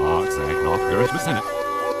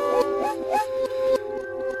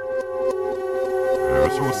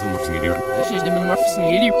We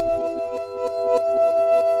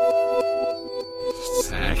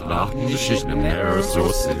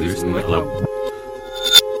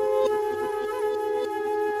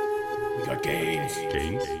got games.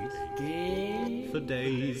 For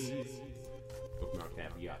days.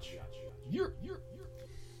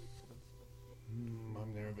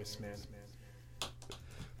 I'm nervous, man.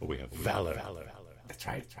 Well, we have valor. That's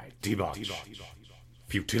right. Debauch.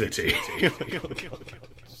 Futility.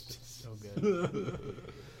 So good.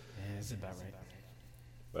 Yeah, that's about right.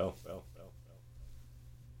 Well.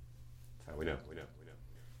 How we know.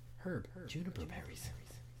 Herb. Juniper berries.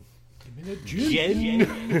 Gin.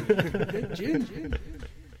 Gin.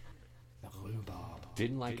 The rhubarb.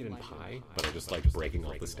 Didn't like it in pie, but I just like breaking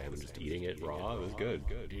off the stem and just eating it raw. It was good.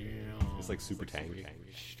 It's like super tangy.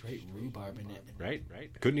 Straight rhubarb in it. Right?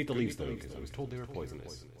 Couldn't eat the leaves though, because I was told they were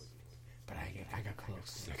poisonous. But I got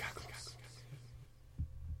close.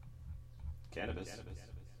 Cannabis.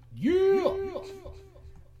 Yeah!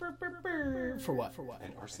 For what?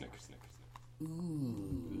 And arsenic.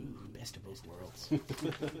 Ooh, best of both worlds.